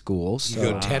in that school. So.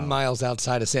 You go 10 miles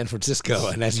outside of San Francisco,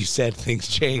 and as you said, things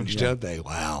change, don't they?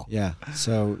 Wow. Yeah.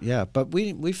 So but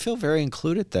we feel very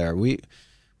included there.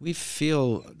 We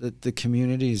feel that the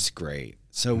community is great.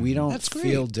 So we don't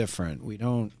feel different. We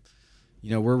don't,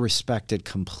 we're respected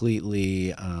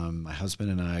completely. My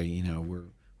husband and I,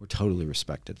 we're totally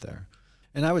respected there.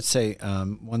 And I would say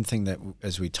one thing that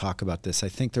as we talk about this, I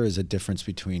think there is a difference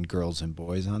between girls and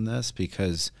boys on this,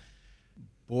 because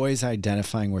boys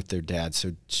identifying with their dads,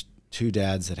 so two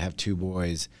dads that have two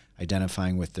boys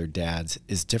identifying with their dads,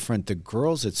 is different. The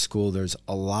girls at school, there's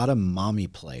a lot of mommy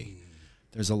play.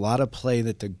 There's a lot of play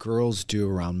that the girls do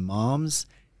around moms,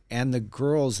 and the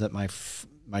girls that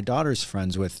my daughter's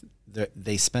friends with,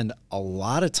 they spend a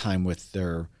lot of time with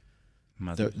their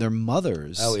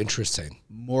mothers. Oh, interesting.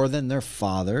 More than their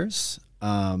fathers.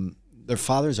 Their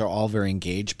fathers are all very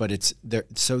engaged, but it's there.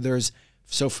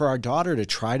 So for our daughter to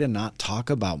try to not talk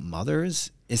about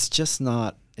mothers, it's just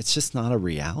not a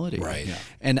reality. Right. Yeah.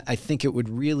 And I think it would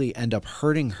really end up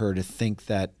hurting her to think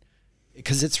that,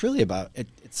 because it's really about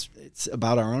it's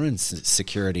about our own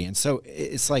insecurity. And so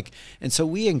so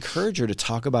we encourage her to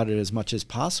talk about it as much as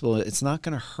possible. It's not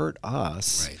going to hurt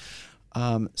us.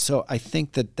 Right. So I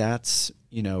think that's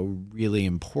really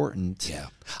important. Yeah.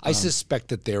 I suspect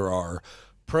that there are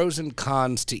pros and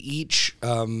cons to each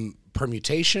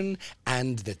permutation,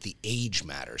 and that the age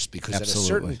matters, because at a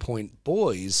certain point,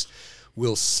 boys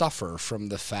will suffer from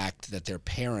the fact that their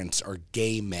parents are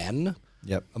gay men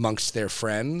amongst their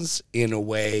friends in a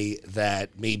way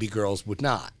that maybe girls would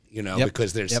not.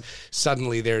 Because there's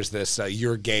suddenly there's this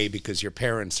you're gay because your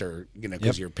parents are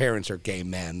because your parents are gay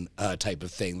men type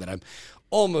of thing that I'm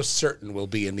almost certain will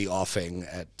be in the offing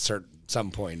at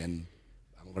some point, and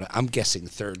I'm guessing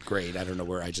 3rd grade. I don't know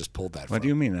where I just pulled that from. What do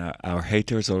you mean? Our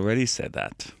haters already said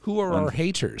that. Who are our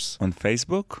haters? On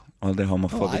Facebook? All the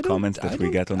homophobic comments that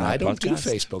we get on our podcast? I don't do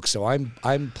Facebook, so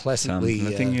I'm pleasantly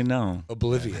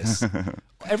oblivious.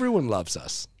 Everyone loves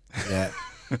us. Yeah.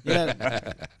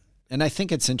 And I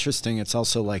think it's interesting. It's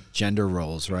also like gender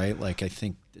roles, right? Like I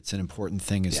think it's an important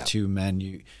thing as two men.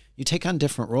 You take on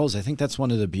different roles. I think that's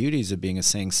one of the beauties of being a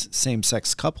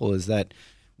same-sex couple is that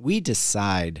we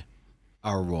decide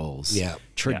our roles. Yeah.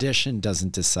 Tradition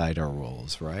doesn't decide our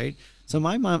roles, right? So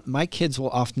my kids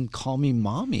will often call me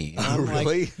mommy. And I'm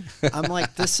really? I'm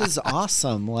like, this is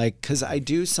awesome. Like, because I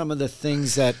do some of the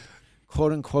things that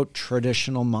quote unquote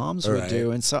traditional moms would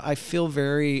do. And so I feel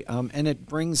very, and it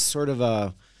brings sort of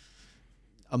a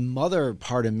mother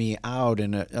part of me out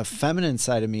and a feminine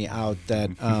side of me out that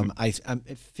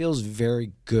it feels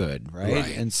very good,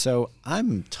 right? And so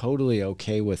I'm totally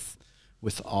okay with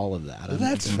all of that. Well,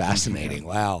 that's fascinating.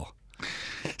 Wow.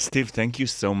 Steve, thank you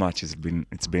so much. It's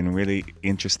been really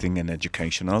interesting and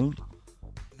educational.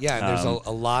 Yeah, and there's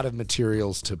a lot of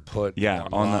materials to put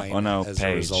on our as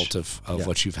page. A result of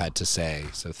what you've had to say.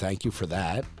 So thank you for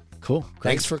that. Cool.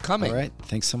 Great. Thanks for coming. All right.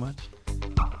 Thanks so much.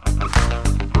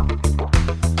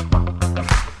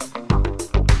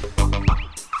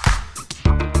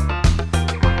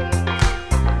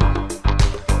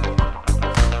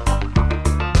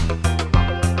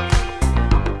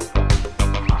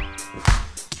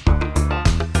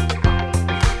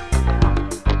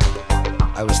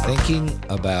 Thinking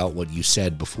about what you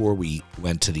said before we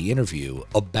went to the interview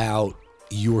about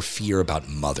your fear about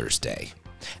Mother's Day.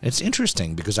 And it's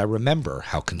interesting because I remember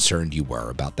how concerned you were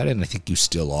about that, and I think you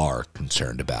still are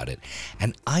concerned about it.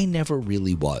 And I never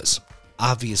really was.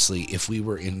 Obviously, if we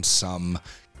were in some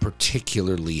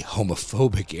particularly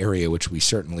homophobic area, which we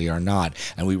certainly are not,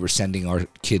 and we were sending our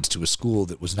kids to a school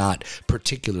that was not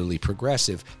particularly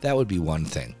progressive, that would be one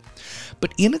thing.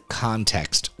 But in a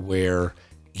context where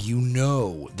you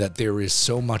know that there is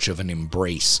so much of an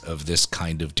embrace of this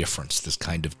kind of difference, this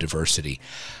kind of diversity,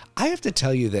 I have to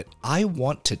tell you that I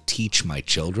want to teach my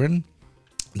children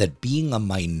that being a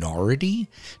minority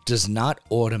does not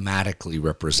automatically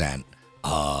represent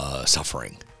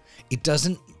suffering. It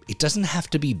doesn't have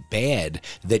to be bad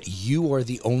that you are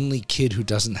the only kid who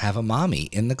doesn't have a mommy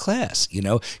in the class.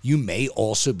 You may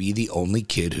also be the only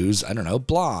kid who's,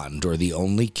 blonde, or the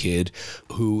only kid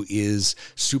who is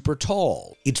super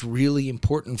tall. It's really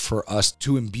important for us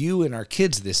to imbue in our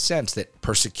kids this sense that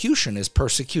persecution is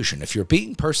persecution. If you're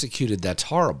being persecuted, that's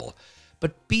horrible.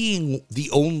 But being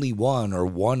the only one or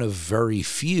one of very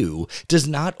few does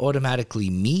not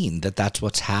automatically mean that that's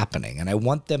what's happening. And I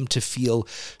want them to feel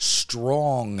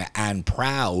strong and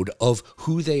proud of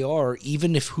who they are,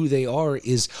 even if who they are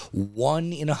is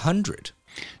 1 in 100.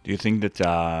 Do you think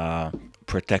that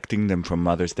protecting them from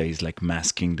Mother's Day is like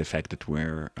masking the fact that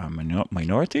we're a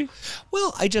minority?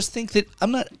 Well, I just think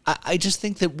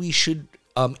that we should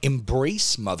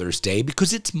embrace Mother's Day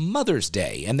because it's Mother's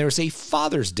Day, and there's a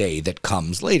Father's Day that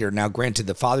comes later. Now, granted,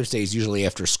 the Father's Day is usually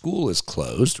after school is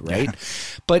closed, right?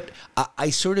 Yeah. But I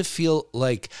sort of feel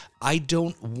like I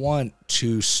don't want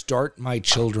to start my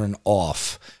children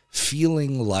off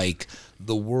feeling like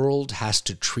the world has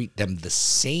to treat them the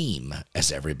same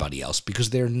as everybody else, because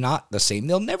they're not the same.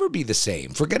 They'll never be the same.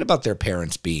 Forget about their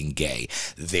parents being gay.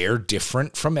 They're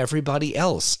different from everybody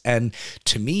else. And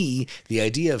to me, the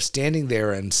idea of standing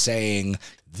there and saying,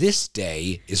 this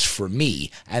day is for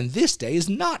me and this day is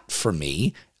not for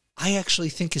me, I actually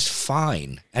think is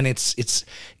fine. And it's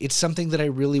something that I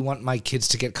really want my kids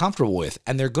to get comfortable with.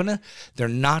 And they're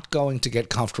not going to get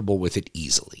comfortable with it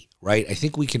easily. Right? I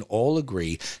think we can all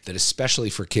agree that especially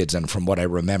for kids, and from what I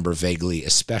remember vaguely,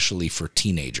 especially for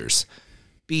teenagers,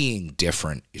 being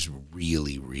different is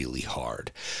really, really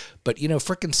hard. But,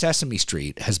 frickin' Sesame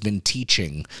Street has been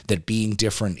teaching that being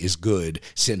different is good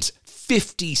since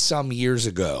 50 some years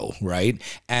ago, right?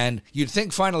 And you'd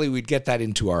think finally we'd get that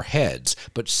into our heads.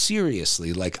 But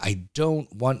seriously, like, I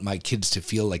don't want my kids to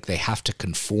feel like they have to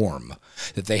conform,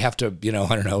 that they have to,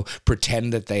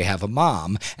 pretend that they have a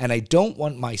mom. And I don't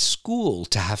want my school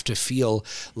to have to feel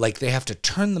like they have to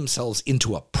turn themselves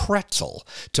into a pretzel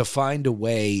to find a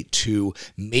way to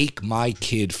make my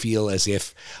kid feel as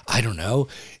if, I don't know,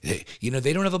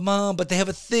 they don't have a mom, but they have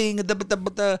a thing.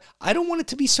 I don't want it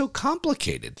to be so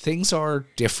complicated. Things are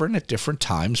different at different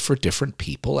times for different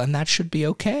people, and that should be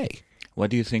okay. What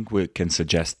do you think we can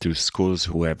suggest to schools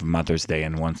who have Mother's Day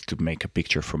and want to make a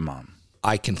picture for mom?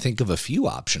 I can think of a few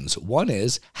options. One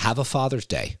is have a Father's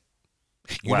Day.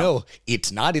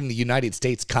 It's not in the United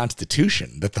States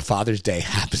Constitution that the Father's Day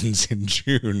happens in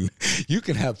June. You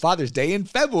can have Father's Day in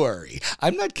February.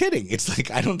 I'm not kidding. It's like,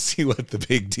 I don't see what the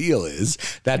big deal is.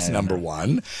 That's number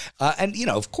one. And,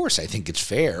 of course, I think it's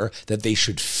fair that they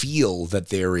should feel that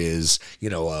there is,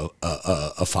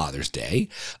 a Father's Day.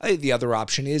 The other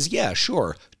option is,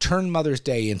 sure, turn Mother's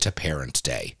Day into Parents'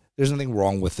 Day. There's nothing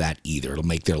wrong with that either. It'll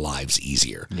make their lives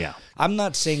easier. Yeah. I'm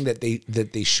not saying that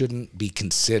they shouldn't be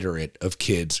considerate of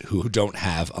kids who don't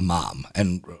have a mom.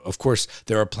 And of course,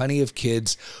 there are plenty of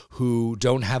kids who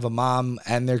don't have a mom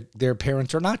and their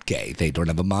parents are not gay. They don't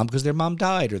have a mom because their mom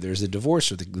died or there's a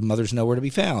divorce or the mother's nowhere to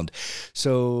be found.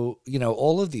 So,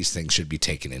 all of these things should be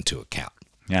taken into account.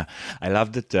 Yeah. I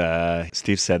love that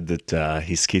Steve said that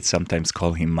his kids sometimes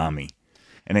call him mommy.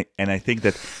 And I think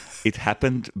that it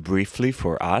happened briefly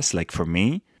for us, like for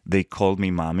me. They called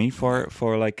me mommy for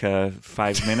like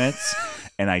 5 minutes,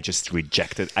 and I just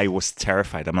rejected. I was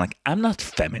terrified. I'm like, I'm not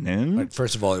feminine. Right,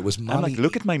 first of all, it was mommy. I'm like,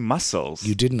 look at my muscles.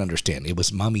 You didn't understand. It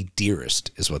was mommy dearest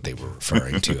is what they were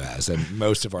referring to as, and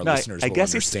most of our listeners will understand. I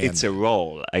guess it's a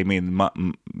role. I mean,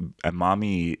 a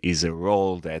mommy is a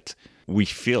role that we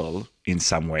feel in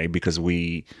some way because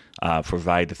we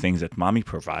provide the things that mommy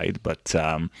provide, but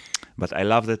I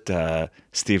love that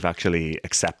Steve actually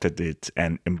accepted it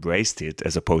and embraced it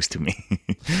as opposed to me.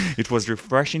 It was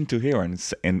refreshing to hear and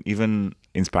even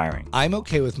inspiring. I'm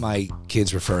okay with my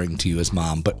kids referring to you as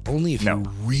mom, but only if you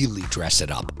really dress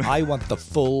it up. I want the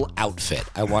full outfit.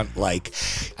 I want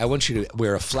you to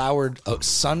wear a flowered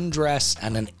sundress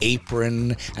and an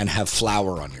apron and have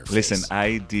flour on your face. Listen,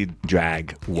 I did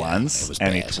drag once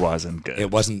and it wasn't good.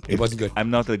 It wasn't good. I'm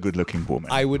not a good-looking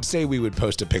woman. I would say we would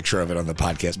post a picture of it on the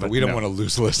podcast, but we don't want to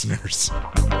lose listeners.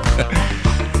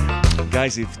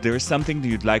 Guys, if there's something that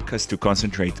you'd like us to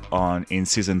concentrate on in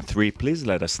Season 3, please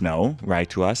let us know. Write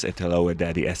to us at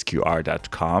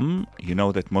hello@daddysqr.com. You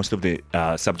know that most of the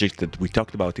subjects that we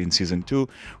talked about in Season 2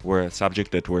 were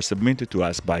subjects that were submitted to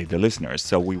us by the listeners.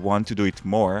 So we want to do it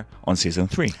more on Season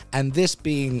 3. And this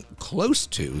being close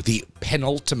to the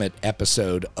penultimate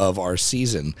episode of our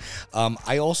season,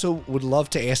 I also would love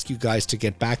to ask you guys to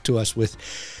get back to us with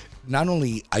not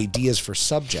only ideas for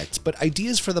subjects, but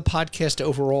ideas for the podcast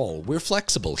overall. We're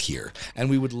flexible here, and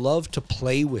we would love to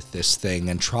play with this thing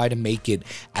and try to make it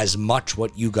as much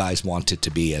what you guys want it to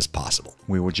be as possible.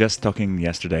 We were just talking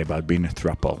yesterday about being a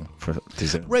throuple for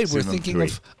season. Right, we're thinking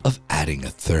of adding a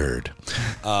third.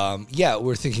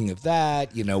 We're thinking of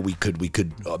that. We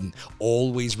could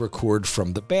always record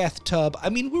from the bathtub.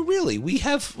 I mean,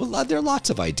 there are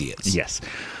lots of ideas. Yes.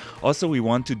 Also, we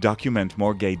want to document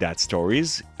more gay dad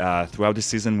stories. Throughout the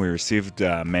season, we received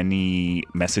many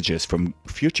messages from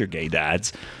future gay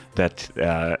dads that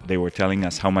they were telling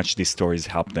us how much these stories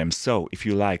helped them. So if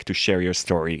you like to share your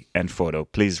story and photo,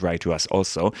 please write to us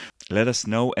also. Let us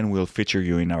know and we'll feature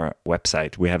you in our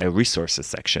website. We have a resources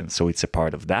section, so it's a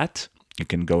part of that. You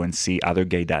can go and see other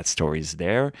gay dad stories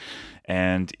there.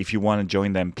 And if you want to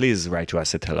join them, please write to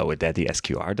us at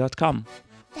hello@daddysqr.com.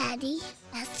 daddysqr.com.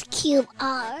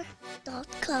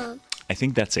 I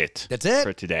think that's it. That's it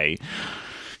for today.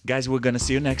 Guys, we're going to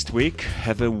see you next week.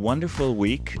 Have a wonderful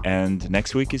week. And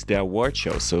next week is the award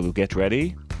show. So get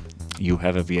ready. You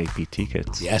have a VIP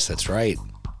ticket. Yes, that's right.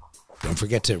 Don't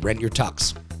forget to rent your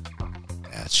tux.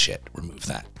 That's shit. Remove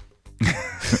that.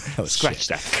 Scratch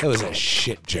that. That was a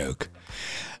shit joke.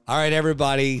 All right,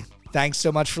 everybody. Thanks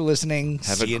so much for listening.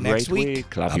 Have see you next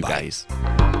week. Love you Bye-bye. guys.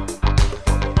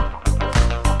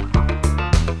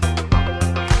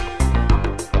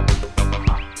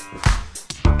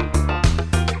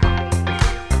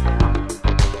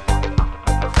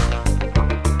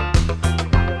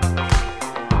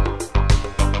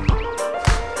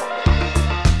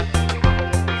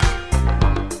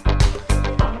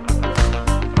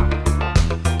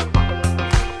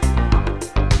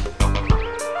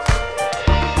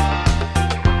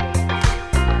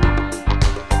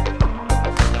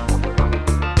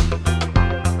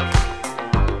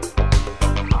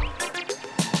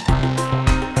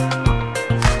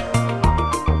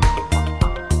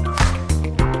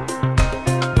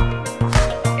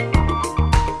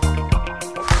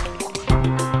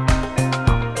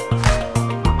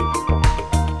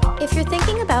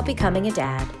 becoming a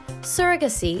dad,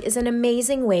 surrogacy is an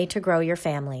amazing way to grow your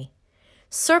family.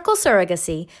 Circle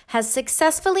Surrogacy has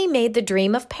successfully made the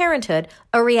dream of parenthood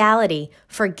a reality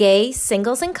for gay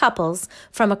singles and couples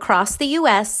from across the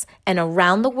U.S. and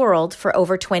around the world for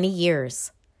over 20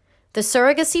 years. The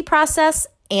surrogacy process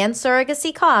and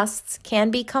surrogacy costs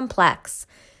can be complex.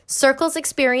 Circle's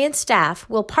experienced staff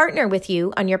will partner with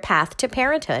you on your path to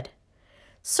parenthood.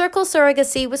 Circle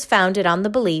Surrogacy was founded on the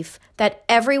belief that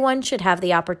everyone should have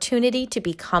the opportunity to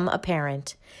become a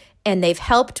parent, and they've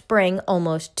helped bring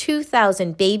almost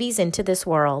 2,000 babies into this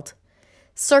world.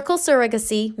 Circle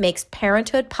Surrogacy makes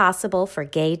parenthood possible for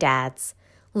gay dads.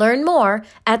 Learn more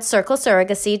at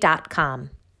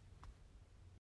circlesurrogacy.com.